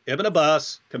 Ibn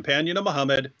Abbas, companion of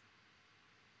Muhammad.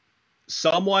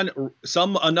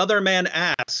 Another man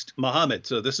asked Muhammad.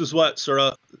 So this is what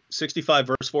Surah 65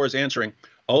 verse 4 is answering.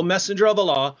 O Messenger of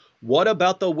Allah, what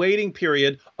about the waiting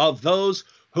period of those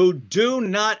who do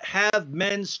not have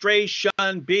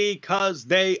menstruation because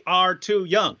they are too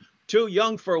young? Too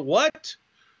young for what?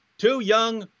 Too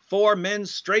young for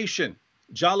menstruation.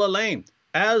 Jalalain.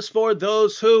 As for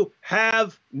those who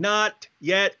have not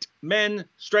yet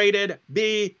menstruated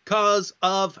because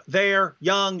of their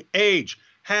young age.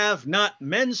 Have not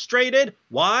menstruated.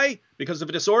 Why? Because of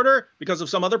a disorder? Because of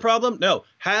some other problem? No.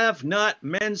 Have not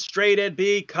menstruated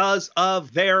because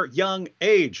of their young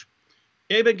age.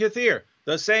 Ibn Kathir.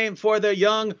 The same for the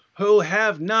young who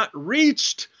have not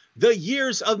reached the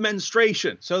years of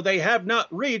menstruation. So they have not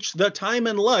reached the time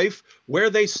in life where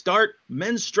they start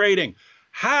menstruating.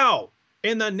 How?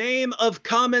 In the name of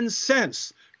common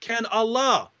sense, can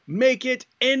Allah make it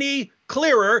any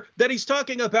clearer that he's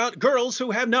talking about girls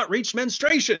who have not reached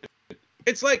menstruation?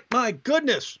 It's like, my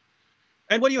goodness.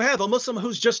 And when you have a Muslim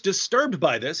who's just disturbed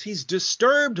by this, he's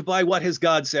disturbed by what his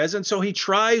God says, and so he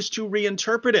tries to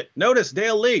reinterpret it. Notice,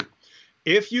 Dale Lee,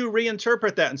 if you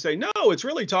reinterpret that and say, no, it's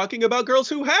really talking about girls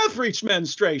who have reached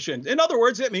menstruation. In other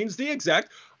words, it means the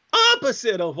exact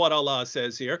opposite of what Allah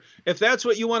says here. If that's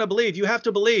what you want to believe, you have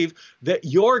to believe that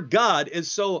your God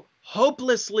is so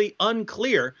hopelessly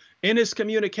unclear in his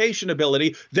communication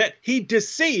ability that he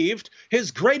deceived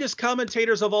his greatest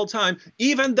commentators of all time.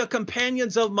 Even the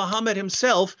companions of Muhammad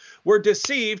himself were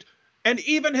deceived, and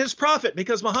even his prophet,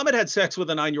 because Muhammad had sex with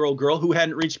a 9-year-old girl who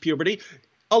hadn't reached puberty.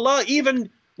 Allah even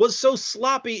was so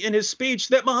sloppy in his speech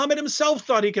that Muhammad himself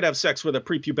thought he could have sex with a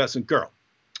prepubescent girl.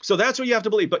 So that's what you have to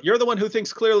believe. But you're the one who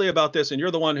thinks clearly about this, and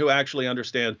you're the one who actually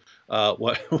understands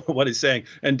what he's saying.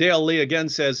 And Dale Lee again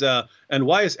says, and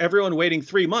why is everyone waiting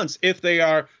 3 months if they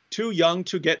are too young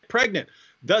to get pregnant?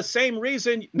 The same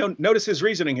reason. No, notice his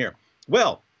reasoning here.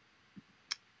 Well,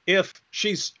 if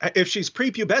she's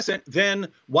prepubescent, then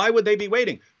why would they be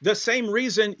waiting? The same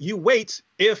reason you wait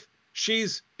if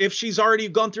she's already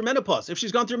gone through menopause. If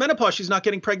she's gone through menopause, she's not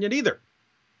getting pregnant either.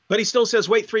 But he still says,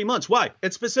 wait 3 months. Why?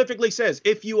 It specifically says,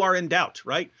 if you are in doubt,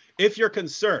 right? If you're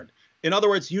concerned. In other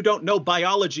words, you don't know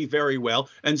biology very well.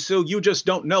 And so you just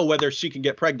don't know whether she can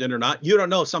get pregnant or not. You don't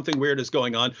know if something weird is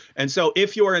going on. And so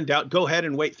if you are in doubt, go ahead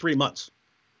and wait 3 months.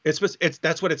 That's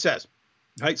what it says,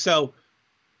 right? So,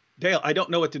 Dale, I don't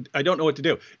know what to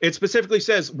do. It specifically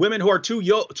says women who are too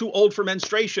old for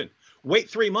menstruation, wait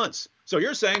 3 months. So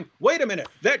you're saying, wait a minute,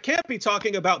 that can't be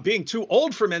talking about being too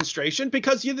old for menstruation,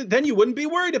 because then you wouldn't be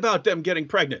worried about them getting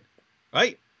pregnant,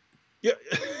 right?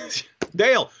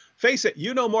 Dale, face it,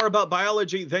 you know more about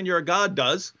biology than your God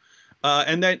does,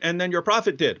 and then your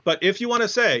prophet did. But if you want to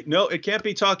say, no, it can't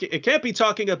be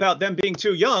talking about them being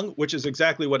too young, which is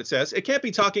exactly what it says. It can't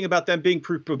be talking about them being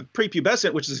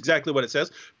prepubescent, which is exactly what it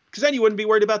says, because then you wouldn't be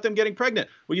worried about them getting pregnant.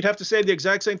 Well, you'd have to say the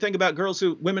exact same thing about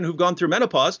women who've gone through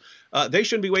menopause. They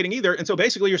shouldn't be waiting either. And so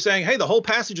basically you're saying, hey, the whole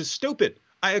passage is stupid.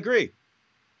 I agree.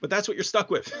 But that's what you're stuck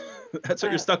with. That's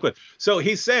what you're stuck with. So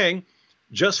he's saying,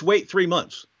 just wait 3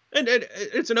 months. And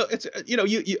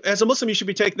you as a Muslim, you should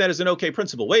be taking that as an okay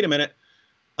principle. Wait a minute.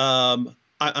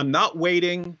 I'm not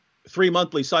waiting 3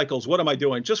 monthly cycles. What am I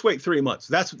doing? Just wait 3 months.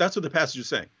 That's what the passage is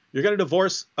saying. You're going to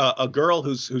divorce a girl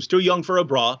who's too young for a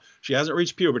bra. She hasn't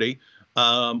reached puberty.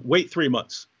 Wait 3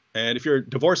 months. And if you're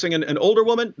divorcing an older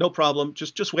woman, no problem.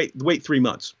 Just wait 3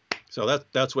 months. So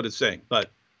that's what it's saying.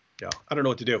 But yeah, I don't know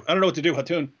what to do. I don't know what to do,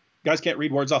 Hatun. Guys can't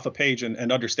read words off a page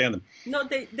and understand them. No,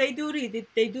 they do read it.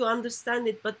 They do understand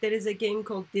it. But there is a game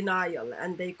called Denial,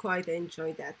 and they quite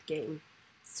enjoy that game.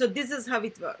 So this is how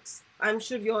it works. I'm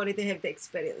sure you already have the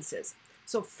experiences.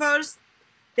 So first,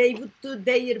 they would do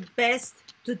their best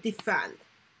to defend.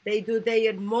 They do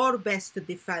their more best to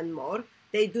defend more.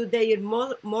 They do their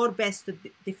more best to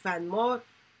defend more.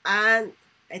 And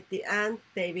at the end,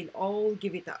 they will all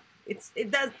give it up.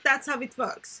 That's how it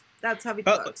works. That's how it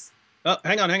works.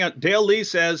 Hang on. Dale Lee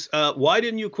says, why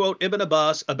didn't you quote Ibn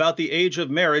Abbas about the age of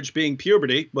marriage being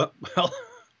puberty? Well,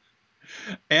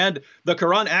 and the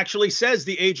Quran actually says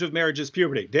the age of marriage is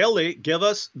puberty. Dale Lee, give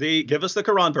us the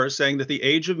Quran verse saying that the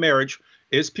age of marriage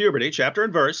is puberty, chapter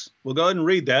and verse. We'll go ahead and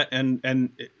read that. And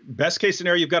best case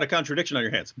scenario, you've got a contradiction on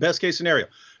your hands. Best case scenario,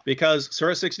 because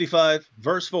Surah 65,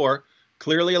 verse 4,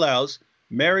 clearly allows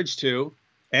marriage to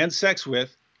and sex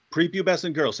with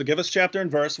prepubescent girls. So give us chapter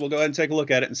and verse. We'll go ahead and take a look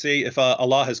at it and see if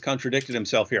Allah has contradicted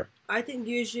himself here. I think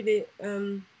usually,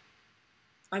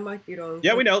 I might be wrong.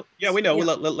 Yeah, we know. Yeah, we know.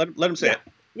 Yeah. Let him say it.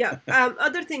 Yeah.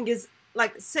 Other thing is,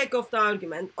 like, sake of the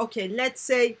argument. Okay, let's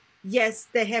say, yes,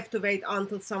 they have to wait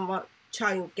until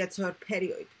child gets her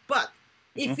period. But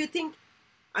if you think,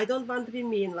 I don't want to be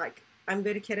mean, like, I'm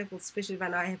very careful, especially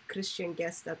when I have Christian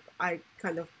guests, that I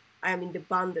am in the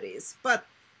boundaries. But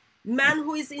man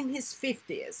who is in his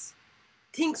 50s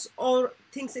thinks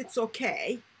it's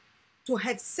okay to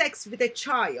have sex with a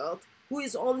child who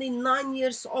is only 9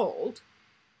 years old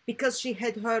because she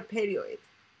had her period.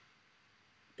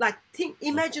 Like,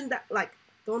 imagine that, like,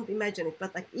 don't imagine it,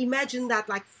 but like, imagine that,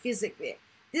 like, physically.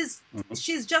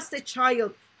 She's just a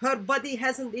child. Her body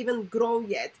hasn't even grown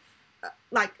yet.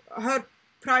 Like, her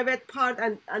private part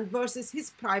and versus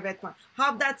his private part.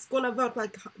 How that's gonna work?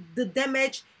 Like, the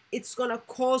damage it's gonna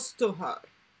cause to her.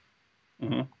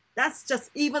 That's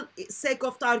just, even sake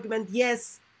of the argument,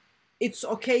 yes, it's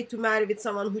okay to marry with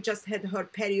someone who just had her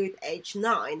period age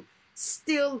 9.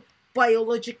 Still,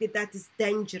 biologically, that is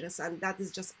dangerous and that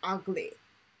is just ugly.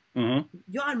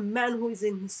 You are a man who is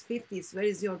in his 50s. Where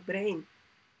is your brain?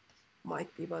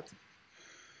 Might be, but...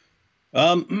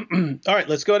 all right,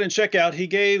 let's go ahead and check out. He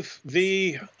gave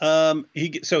he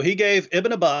gave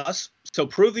Ibn Abbas, so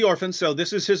prove the orphans. So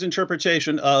this is his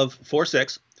interpretation of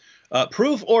 4:6.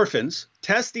 Prove orphans,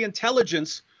 test the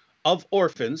intelligence of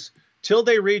orphans till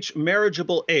they reach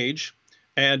marriageable age.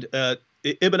 And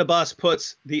Ibn Abbas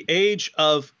puts the age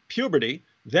of puberty.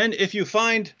 Then if you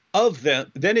find them,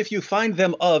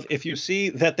 if you see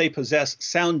that they possess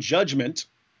sound judgment,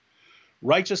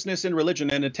 righteousness in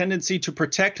religion, and a tendency to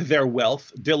protect their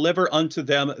wealth, deliver unto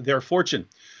them their fortune.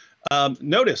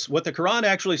 Notice what the Quran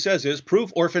actually says is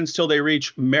prove orphans till they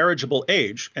reach marriageable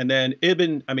age. And then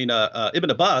Ibn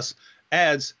Abbas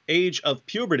adds age of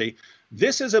puberty.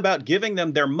 This is about giving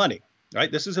them their money,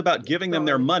 right? This is about giving them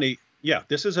their money. Yeah,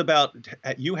 this is about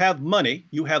you have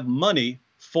money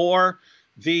for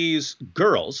these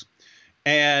girls.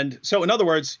 And so, in other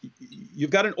words, you've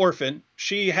got an orphan.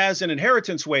 She has an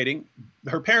inheritance waiting.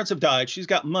 Her parents have died. She's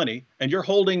got money, and you're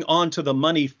holding on to the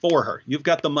money for her. You've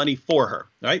got the money for her,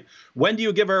 right? When do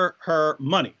you give her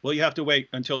money? Well, you have to wait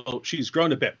until she's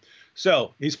grown a bit.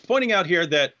 So he's pointing out here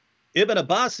that Ibn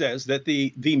Abbas says that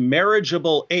the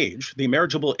marriageable age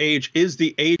is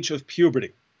the age of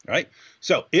puberty, right?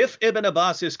 So if Ibn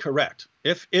Abbas is correct,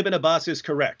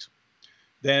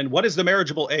 then what is the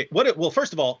marriageable age? Well,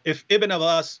 first of all,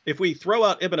 if we throw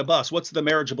out Ibn Abbas, what's the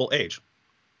marriageable age?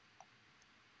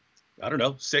 I don't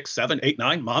know, 6, 7, 8,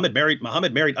 9. Muhammad married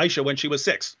Aisha when she was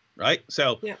 6, right?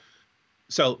 So, yeah.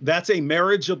 So that's a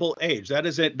marriageable age. That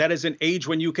is an age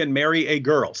when you can marry a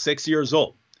girl, 6 years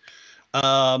old.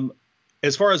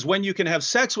 As far as when you can have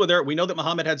sex with her, we know that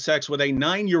Muhammad had sex with a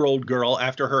 9-year-old girl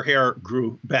after her hair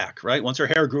grew back, right? Once her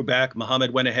hair grew back,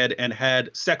 Muhammad went ahead and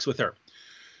had sex with her.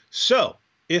 So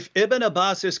if Ibn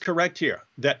Abbas is correct here,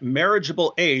 that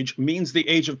marriageable age means the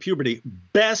age of puberty,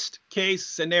 best case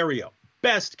scenario,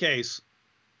 best case,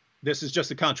 this is just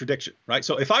a contradiction, right?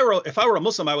 So if I were a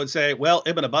Muslim, I would say, well,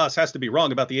 Ibn Abbas has to be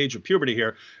wrong about the age of puberty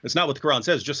here. It's not what the Quran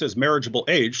says. It just says marriageable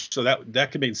age. So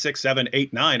that could mean 6, 7,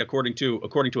 8, 9, according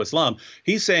to Islam.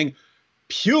 He's saying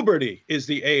puberty is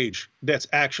the age that's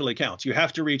actually counts. You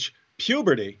have to reach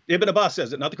puberty. Ibn Abbas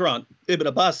says it, not the Quran. Ibn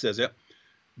Abbas says it.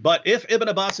 But if Ibn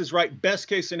Abbas is right, best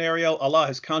case scenario, Allah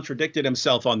has contradicted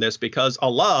himself on this, because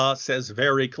Allah says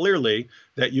very clearly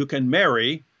that you can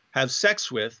marry, have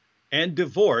sex with, and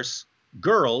divorce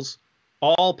girls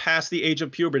all past the age of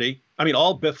puberty. I mean,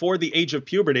 all before the age of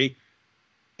puberty.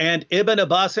 And Ibn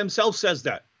Abbas himself says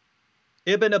that.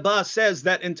 Ibn Abbas says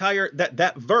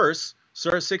that verse,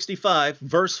 Surah 65,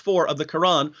 verse 4 of the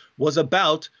Quran, was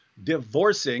about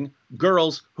divorcing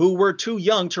girls who were too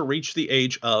young to reach the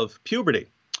age of puberty.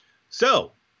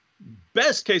 So,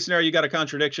 best case scenario, you got a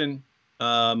contradiction.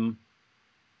 As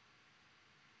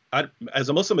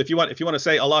a Muslim, if you want to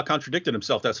say Allah contradicted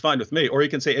himself, that's fine with me. Or you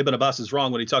can say Ibn Abbas is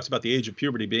wrong when he talks about the age of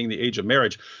puberty being the age of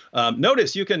marriage.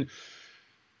 Notice you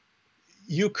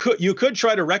could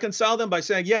try to reconcile them by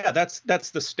saying, yeah,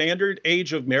 that's the standard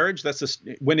age of marriage.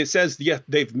 When it says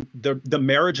the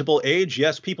marriageable age.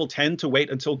 Yes, people tend to wait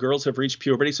until girls have reached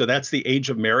puberty, so that's the age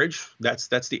of marriage. That's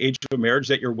the age of marriage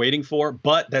that you're waiting for.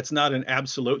 But that's not an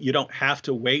absolute. You don't have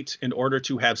to wait in order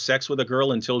to have sex with a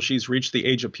girl until she's reached the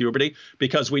age of puberty,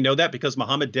 because we know that because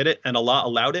Muhammad did it and Allah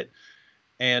allowed it.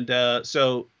 And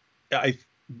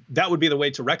that would be the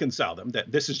way to reconcile them, that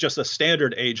this is just a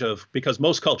standard age because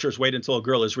most cultures wait until a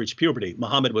girl has reached puberty.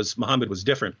 Muhammad was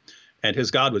different, and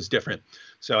his God was different.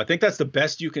 So I think that's the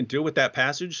best you can do with that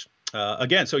passage.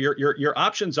 Again, so your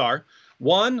options are,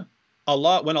 one,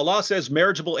 when Allah says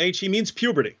marriageable age, he means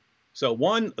puberty. So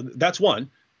that's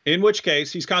one, in which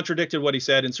case he's contradicted what he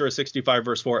said in Surah 65,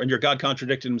 verse 4, and your God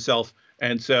contradicted himself.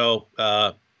 And so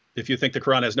if you think the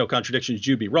Quran has no contradictions,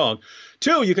 you'd be wrong.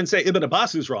 Two, you can say Ibn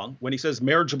Abbas is wrong when he says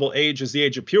marriageable age is the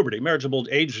age of puberty. Marriageable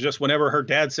age is just whenever her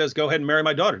dad says, go ahead and marry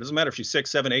my daughter. It doesn't matter if she's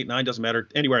 6, 7, 8, 9, doesn't matter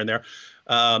anywhere in there.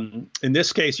 In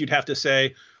this case, you'd have to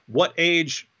say, what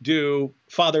age do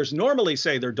fathers normally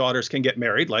say their daughters can get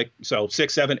married? So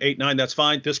 6, 7, 8, 9, that's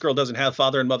fine. This girl doesn't have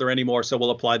father and mother anymore, so we'll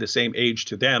apply the same age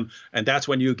to them. And that's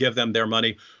when you give them their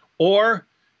money. Or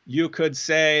you could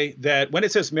say that when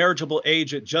it says marriageable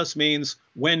age, it just means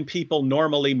when people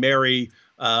normally marry,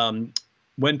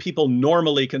 when people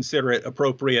normally consider it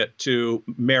appropriate to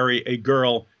marry a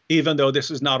girl, even though this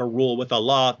is not a rule with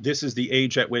Allah. This is the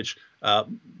age at which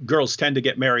girls tend to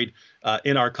get married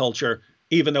in our culture,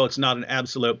 even though it's not an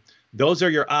absolute. Those are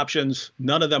your options.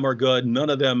 None of them are good. None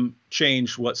of them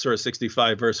change what Surah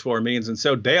 65 verse 4 means. And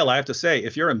so, Dale, I have to say,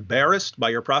 if you're embarrassed by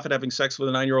your prophet having sex with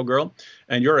a 9-year-old girl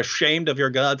and you're ashamed of your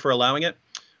God for allowing it,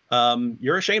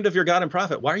 you're ashamed of your God and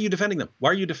prophet. Why are you defending them? Why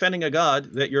are you defending a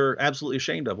God that you're absolutely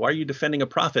ashamed of? Why are you defending a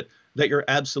prophet that you're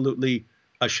absolutely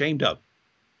ashamed of?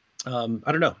 I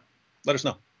don't know. Let us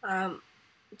know.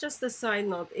 Just a side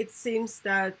note, it seems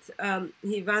that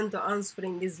he went to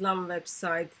Answering Islam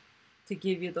website to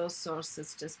give you those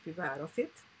sources. Just beware of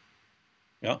it.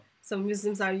 Yeah. Some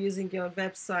Muslims are using your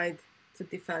website to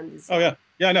defend Islam. Oh yeah,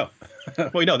 yeah, I know.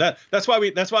 We know that. That's why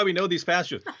we know these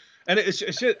passages, and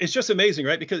it's just amazing,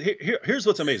 right? Because here's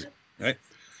what's amazing, right?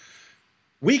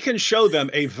 We can show them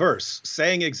a verse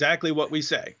saying exactly what we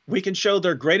say. We can show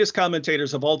their greatest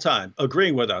commentators of all time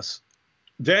agreeing with us.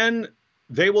 Then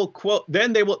they will quote.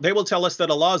 Then they will tell us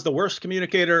that Allah is the worst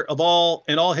communicator of all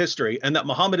in all history, and that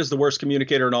Muhammad is the worst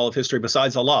communicator in all of history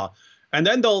besides Allah. And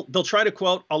then they'll try to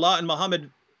quote Allah and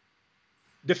Muhammad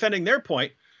defending their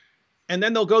point, and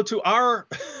then they'll go to our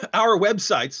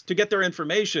websites to get their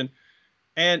information,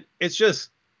 and it's just,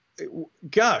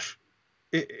 gosh,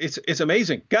 it's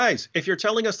amazing, guys. If you're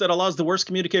telling us that Allah is the worst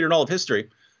communicator in all of history,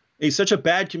 he's such a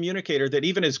bad communicator that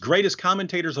even his greatest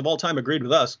commentators of all time agreed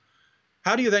with us.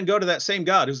 How do you then go to that same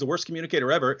God who's the worst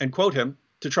communicator ever and quote him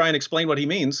to try and explain what he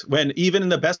means when even in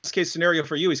the best case scenario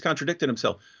for you, he's contradicted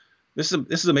himself? This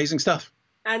is amazing stuff.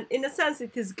 And in a sense,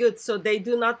 it is good. So they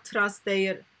do not trust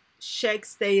their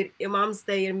sheikhs, their imams,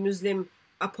 their Muslim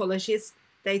apologists.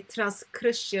 They trust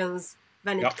Christians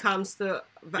when it comes to...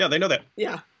 Yeah, they know that.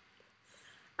 Yeah.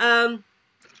 Oh,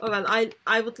 well,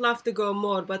 I would love to go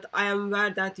more, but I am aware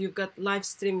that you've got live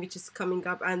stream which is coming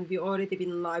up, and we already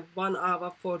been live 1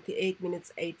 hour 48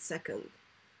 minutes 8 seconds.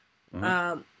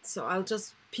 So I'll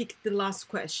just pick the last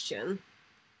question.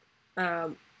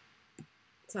 So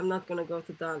I'm not gonna go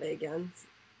to Dale again.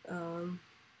 Let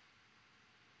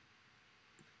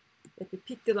me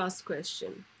pick the last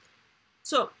question.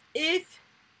 So if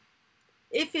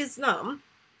Islam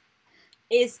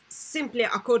is simply,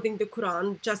 according to the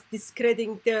Quran, just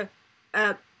discrediting the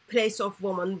place of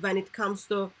woman when it comes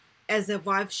to, as a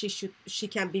wife, she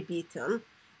can be beaten,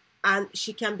 and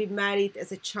she can be married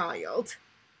as a child.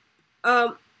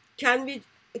 Can we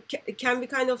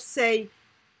kind of say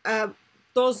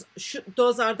those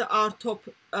are our top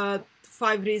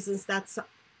 5 reasons that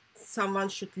someone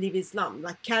should leave Islam?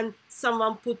 Like, can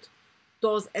someone put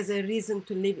those as a reason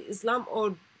to leave Islam,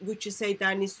 or would you say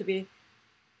there needs to be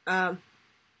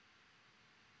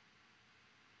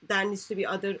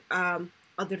other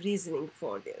reasoning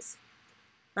for this?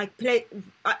 Like,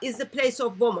 is the place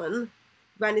of woman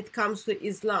when it comes to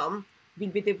Islam will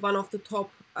be one of the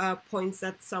top points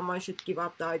that someone should give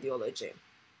up the ideology?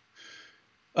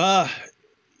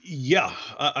 Yeah,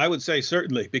 I would say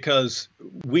certainly, because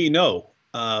we know,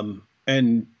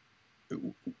 and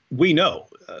we know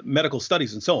medical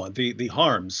studies and so on, the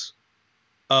harms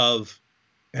of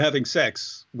having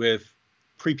sex with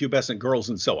prepubescent girls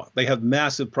and so on. They have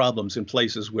massive problems in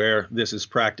places where this is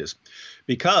practiced,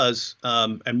 because,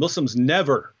 and Muslims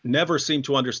never seem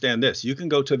to understand this. You can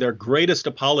go to their greatest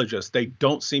apologists. They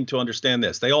don't seem to understand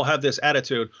this. They all have this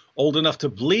attitude, old enough to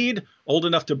bleed, old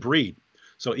enough to breed.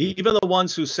 So even the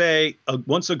ones who say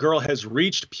once a girl has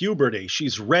reached puberty,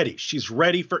 she's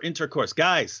ready for intercourse.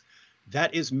 Guys,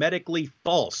 that is medically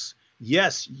false.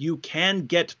 Yes, you can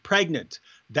get pregnant.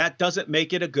 That doesn't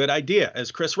make it a good idea.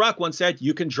 As Chris Rock once said,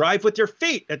 you can drive with your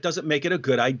feet. That doesn't make it a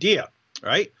good idea,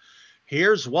 right?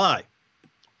 Here's why.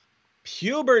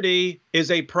 Puberty is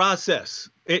a process.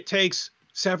 It takes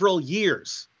several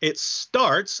years. It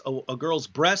starts, a girl's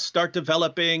breasts start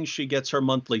developing. She gets her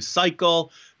monthly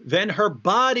cycle. Then her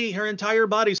entire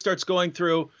body starts going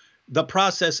through the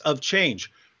process of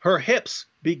change. Her hips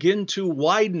begin to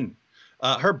widen.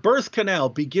 Her birth canal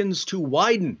begins to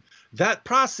widen. That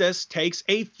process takes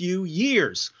a few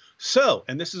years. So,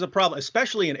 and this is a problem,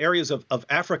 especially in areas of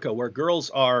Africa where girls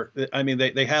are, I mean,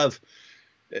 they have,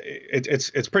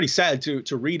 it's pretty sad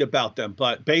to read about them,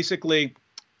 but basically,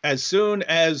 as soon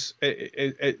as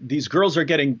these girls are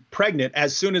getting pregnant,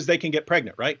 as soon as they can get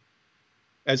pregnant, right?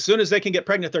 As soon as they can get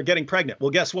pregnant, they're getting pregnant. Well,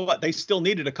 guess what? They still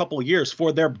needed a couple of years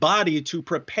for their body to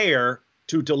prepare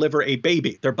to deliver a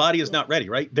baby. Their body is not ready,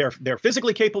 right? They're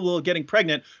physically capable of getting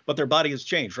pregnant, but their body has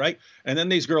changed, right? And then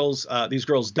these girls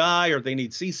die, or they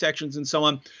need C-sections and so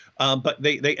on. But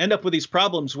they end up with these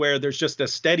problems where there's just a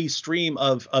steady stream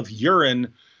of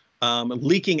urine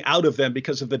leaking out of them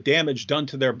because of the damage done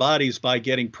to their bodies by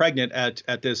getting pregnant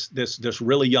at this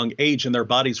really young age, and their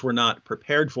bodies were not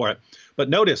prepared for it. But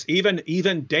notice,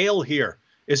 even Dale here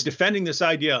is defending this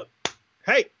idea.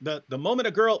 Hey, the moment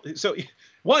a girl, so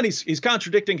one, he's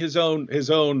contradicting his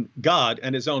own God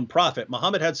and his own prophet.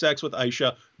 Muhammad had sex with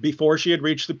Aisha before she had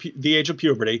reached the age of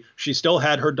puberty. She still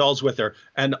had her dolls with her,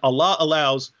 and Allah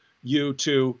allows you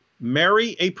to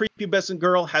marry a prepubescent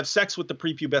girl, have sex with the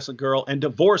prepubescent girl, and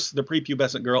divorce the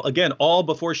prepubescent girl, again, all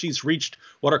before she's reached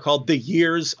what are called the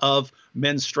years of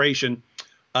menstruation.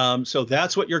 So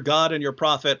that's what your God and your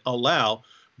prophet allow.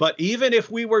 But even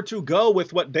if we were to go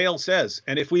with what Dale says,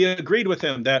 and if we agreed with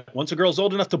him that once a girl's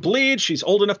old enough to bleed, she's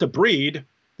old enough to breed,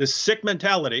 this sick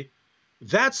mentality,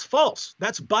 that's false.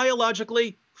 That's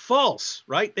biologically false,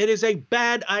 right? It is a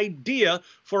bad idea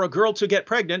for a girl to get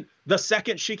pregnant the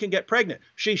second she can get pregnant.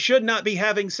 She should not be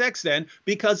having sex then,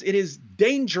 because it is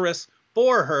dangerous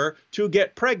for her to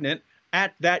get pregnant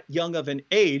at that young of an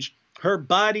age. Her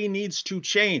body needs to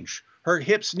change. Her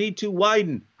hips need to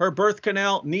widen. Her birth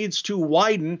canal needs to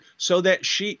widen so that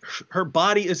her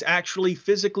body is actually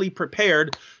physically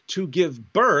prepared to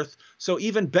give birth. So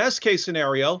even best case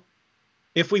scenario,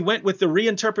 if we went with the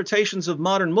reinterpretations of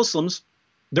modern Muslims,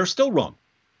 they're still wrong.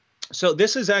 So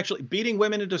this is actually beating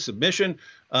women into submission,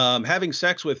 having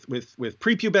sex with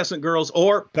prepubescent girls,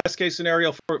 or best case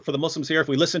scenario for the Muslims here, if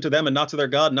we listen to them and not to their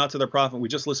God, not to their prophet, we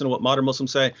just listen to what modern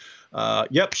Muslims say.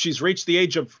 Yep, she's reached the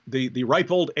age of the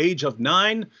ripe old age of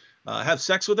 9. Have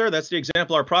sex with her. That's the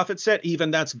example our prophet set. Even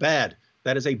that's bad.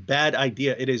 That is a bad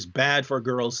idea. It is bad for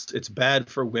girls. It's bad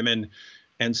for women.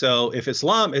 And so if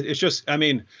Islam, it's just, I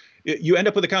mean, you end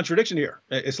up with a contradiction here.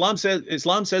 Islam says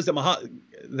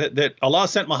that Allah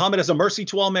sent Muhammad as a mercy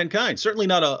to all mankind. Certainly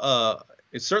not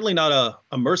it's certainly not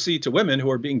a mercy to women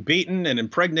who are being beaten and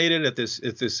impregnated at this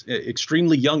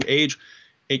extremely young age.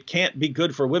 It can't be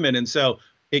good for women, and so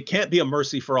it can't be a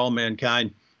mercy for all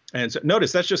mankind. And so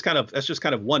notice that's just kind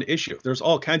of one issue. There's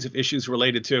all kinds of issues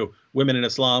related to women in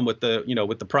Islam with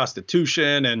the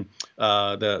prostitution and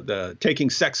the taking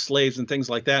sex slaves and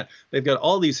things like that. They've got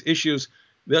all these issues.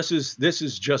 This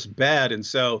is just bad. And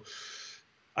so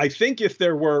I think if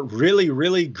there were really,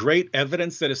 really great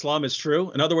evidence that Islam is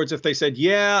true, in other words, if they said,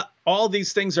 yeah, all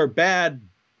these things are bad,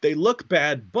 they look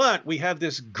bad, but we have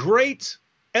this great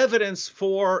evidence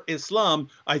for Islam,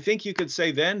 I think you could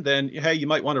say then, hey, you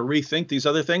might want to rethink these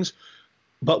other things.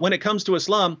 But when it comes to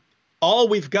Islam, all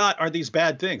we've got are these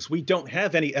bad things. We don't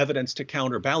have any evidence to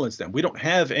counterbalance them. We don't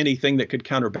have anything that could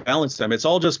counterbalance them. It's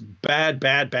all just bad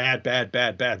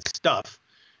stuff.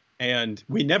 And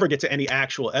we never get to any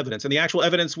actual evidence. And the actual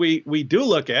evidence we do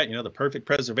look at, the perfect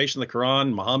preservation of the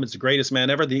Quran, Muhammad's the greatest man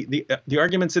ever, the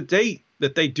arguments that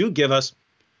they do give us,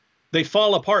 they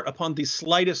fall apart upon the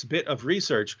slightest bit of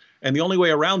research. And the only way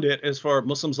around it is for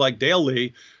Muslims like Dale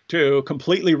Lee to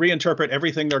completely reinterpret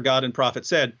everything their God and prophet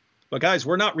said. But guys,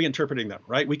 we're not reinterpreting them,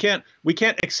 right? We can't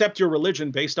accept your religion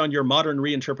based on your modern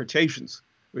reinterpretations.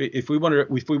 If we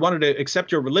wanted to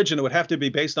accept your religion, it would have to be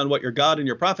based on what your God and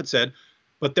your prophet said.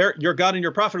 But your God and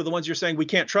your prophet are the ones you're saying we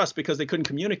can't trust because they couldn't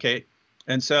communicate.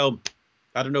 And so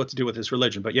I don't know what to do with this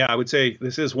religion. But yeah, I would say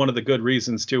this is one of the good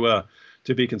reasons to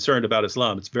be concerned about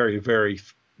Islam. It's very, very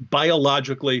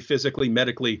biologically, physically,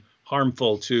 medically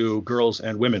harmful to girls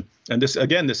and women. And this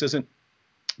isn't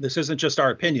just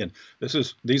our opinion.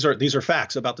 These are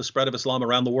facts about the spread of Islam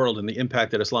around the world and the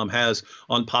impact that Islam has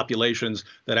on populations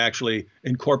that actually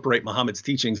incorporate Muhammad's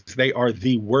teachings. They are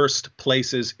the worst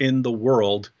places in the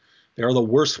world. They are the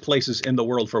worst places in the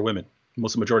world for women,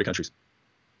 Muslim majority countries.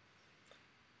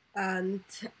 And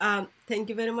thank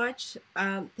you very much.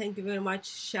 Thank you very much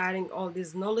sharing all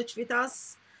this knowledge with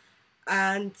us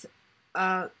and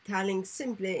telling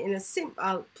simply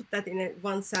I'll put that in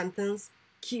one sentence: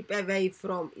 keep away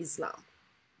from Islam.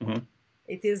 Mm-hmm.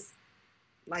 It is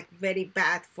like very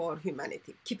bad for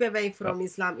humanity. Keep away from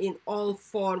Islam in all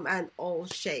form and all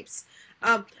shapes.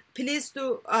 Please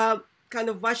do kind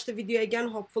of watch the video again.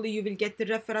 Hopefully you will get the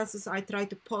references. I try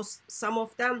to post some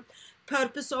of them.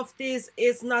 Purpose of this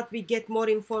is not we get more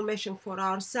information for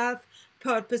ourselves.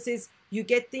 Purpose is you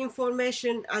get the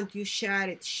information and you share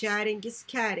it. Sharing is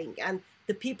caring. And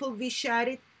the people we share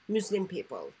it, Muslim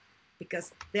people,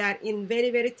 because they are in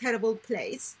very, very terrible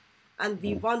place. And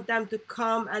we want them to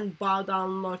come and bow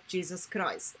down Lord Jesus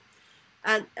Christ.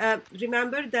 And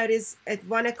remember, there is at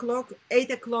 1 o'clock,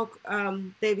 8 o'clock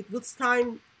David Wood's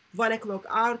time, 1 o'clock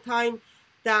our time,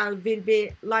 there will be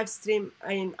live stream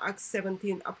in Acts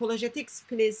 17 Apologetics.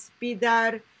 Please be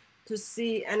there to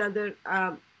see another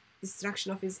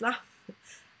destruction of Islam,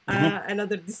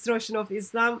 another destruction of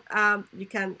Islam. You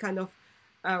can kind of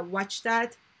watch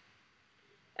that.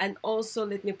 And also,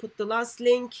 let me put the last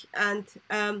link. And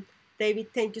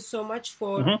David, thank you so much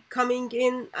for coming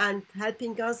in and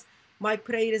helping us. My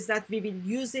prayer is that we will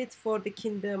use it for the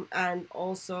kingdom, and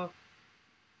also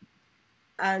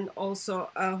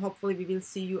hopefully we will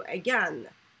see you again.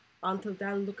 Until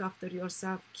then, look after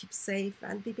yourself, keep safe,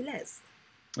 and be blessed.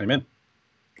 Amen.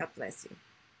 God bless you.